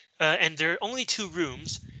 And there are only two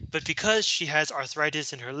rooms, but because she has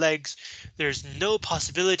arthritis in her legs, there's no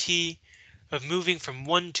possibility of moving from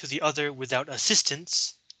one to the other without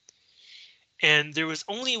assistance. And there was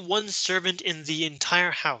only one servant in the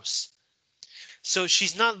entire house. So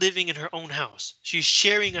she's not living in her own house. She's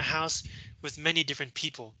sharing a house with many different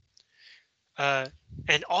people. Uh,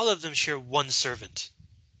 and all of them share one servant.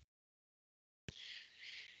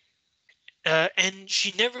 And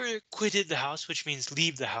she never quitted the house, which means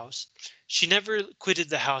leave the house. She never quitted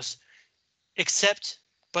the house except,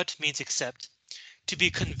 but means except, to be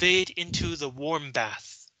conveyed into the warm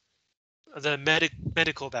bath, the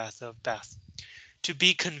medical bath of bath. To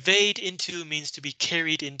be conveyed into means to be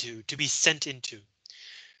carried into, to be sent into.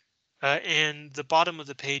 And the bottom of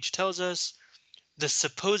the page tells us the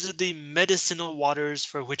supposedly medicinal waters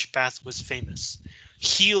for which bath was famous.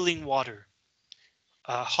 Healing water,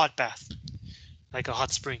 a hot bath, like a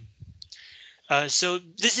hot spring. So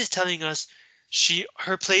this is telling us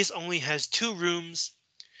her place only has two rooms.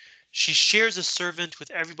 She shares a servant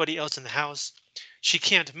with everybody else in the house. She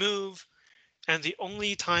can't move, and the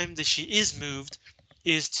only time that she is moved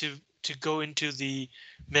is to go into the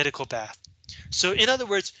medical bath. So in other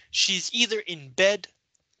words, she's either in bed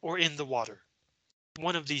or in the water.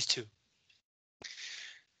 One of these two.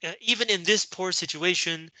 Even in this poor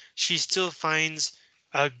situation, she still finds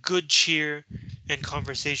a good cheer and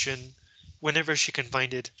conversation whenever she can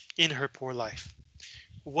find it in her poor life.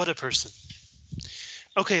 What a person.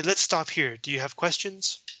 Okay, let's stop here. Do you have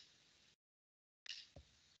questions?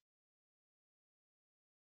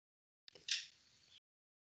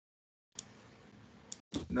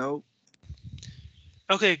 No.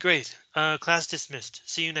 Okay, great. Class dismissed.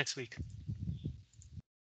 See you next week.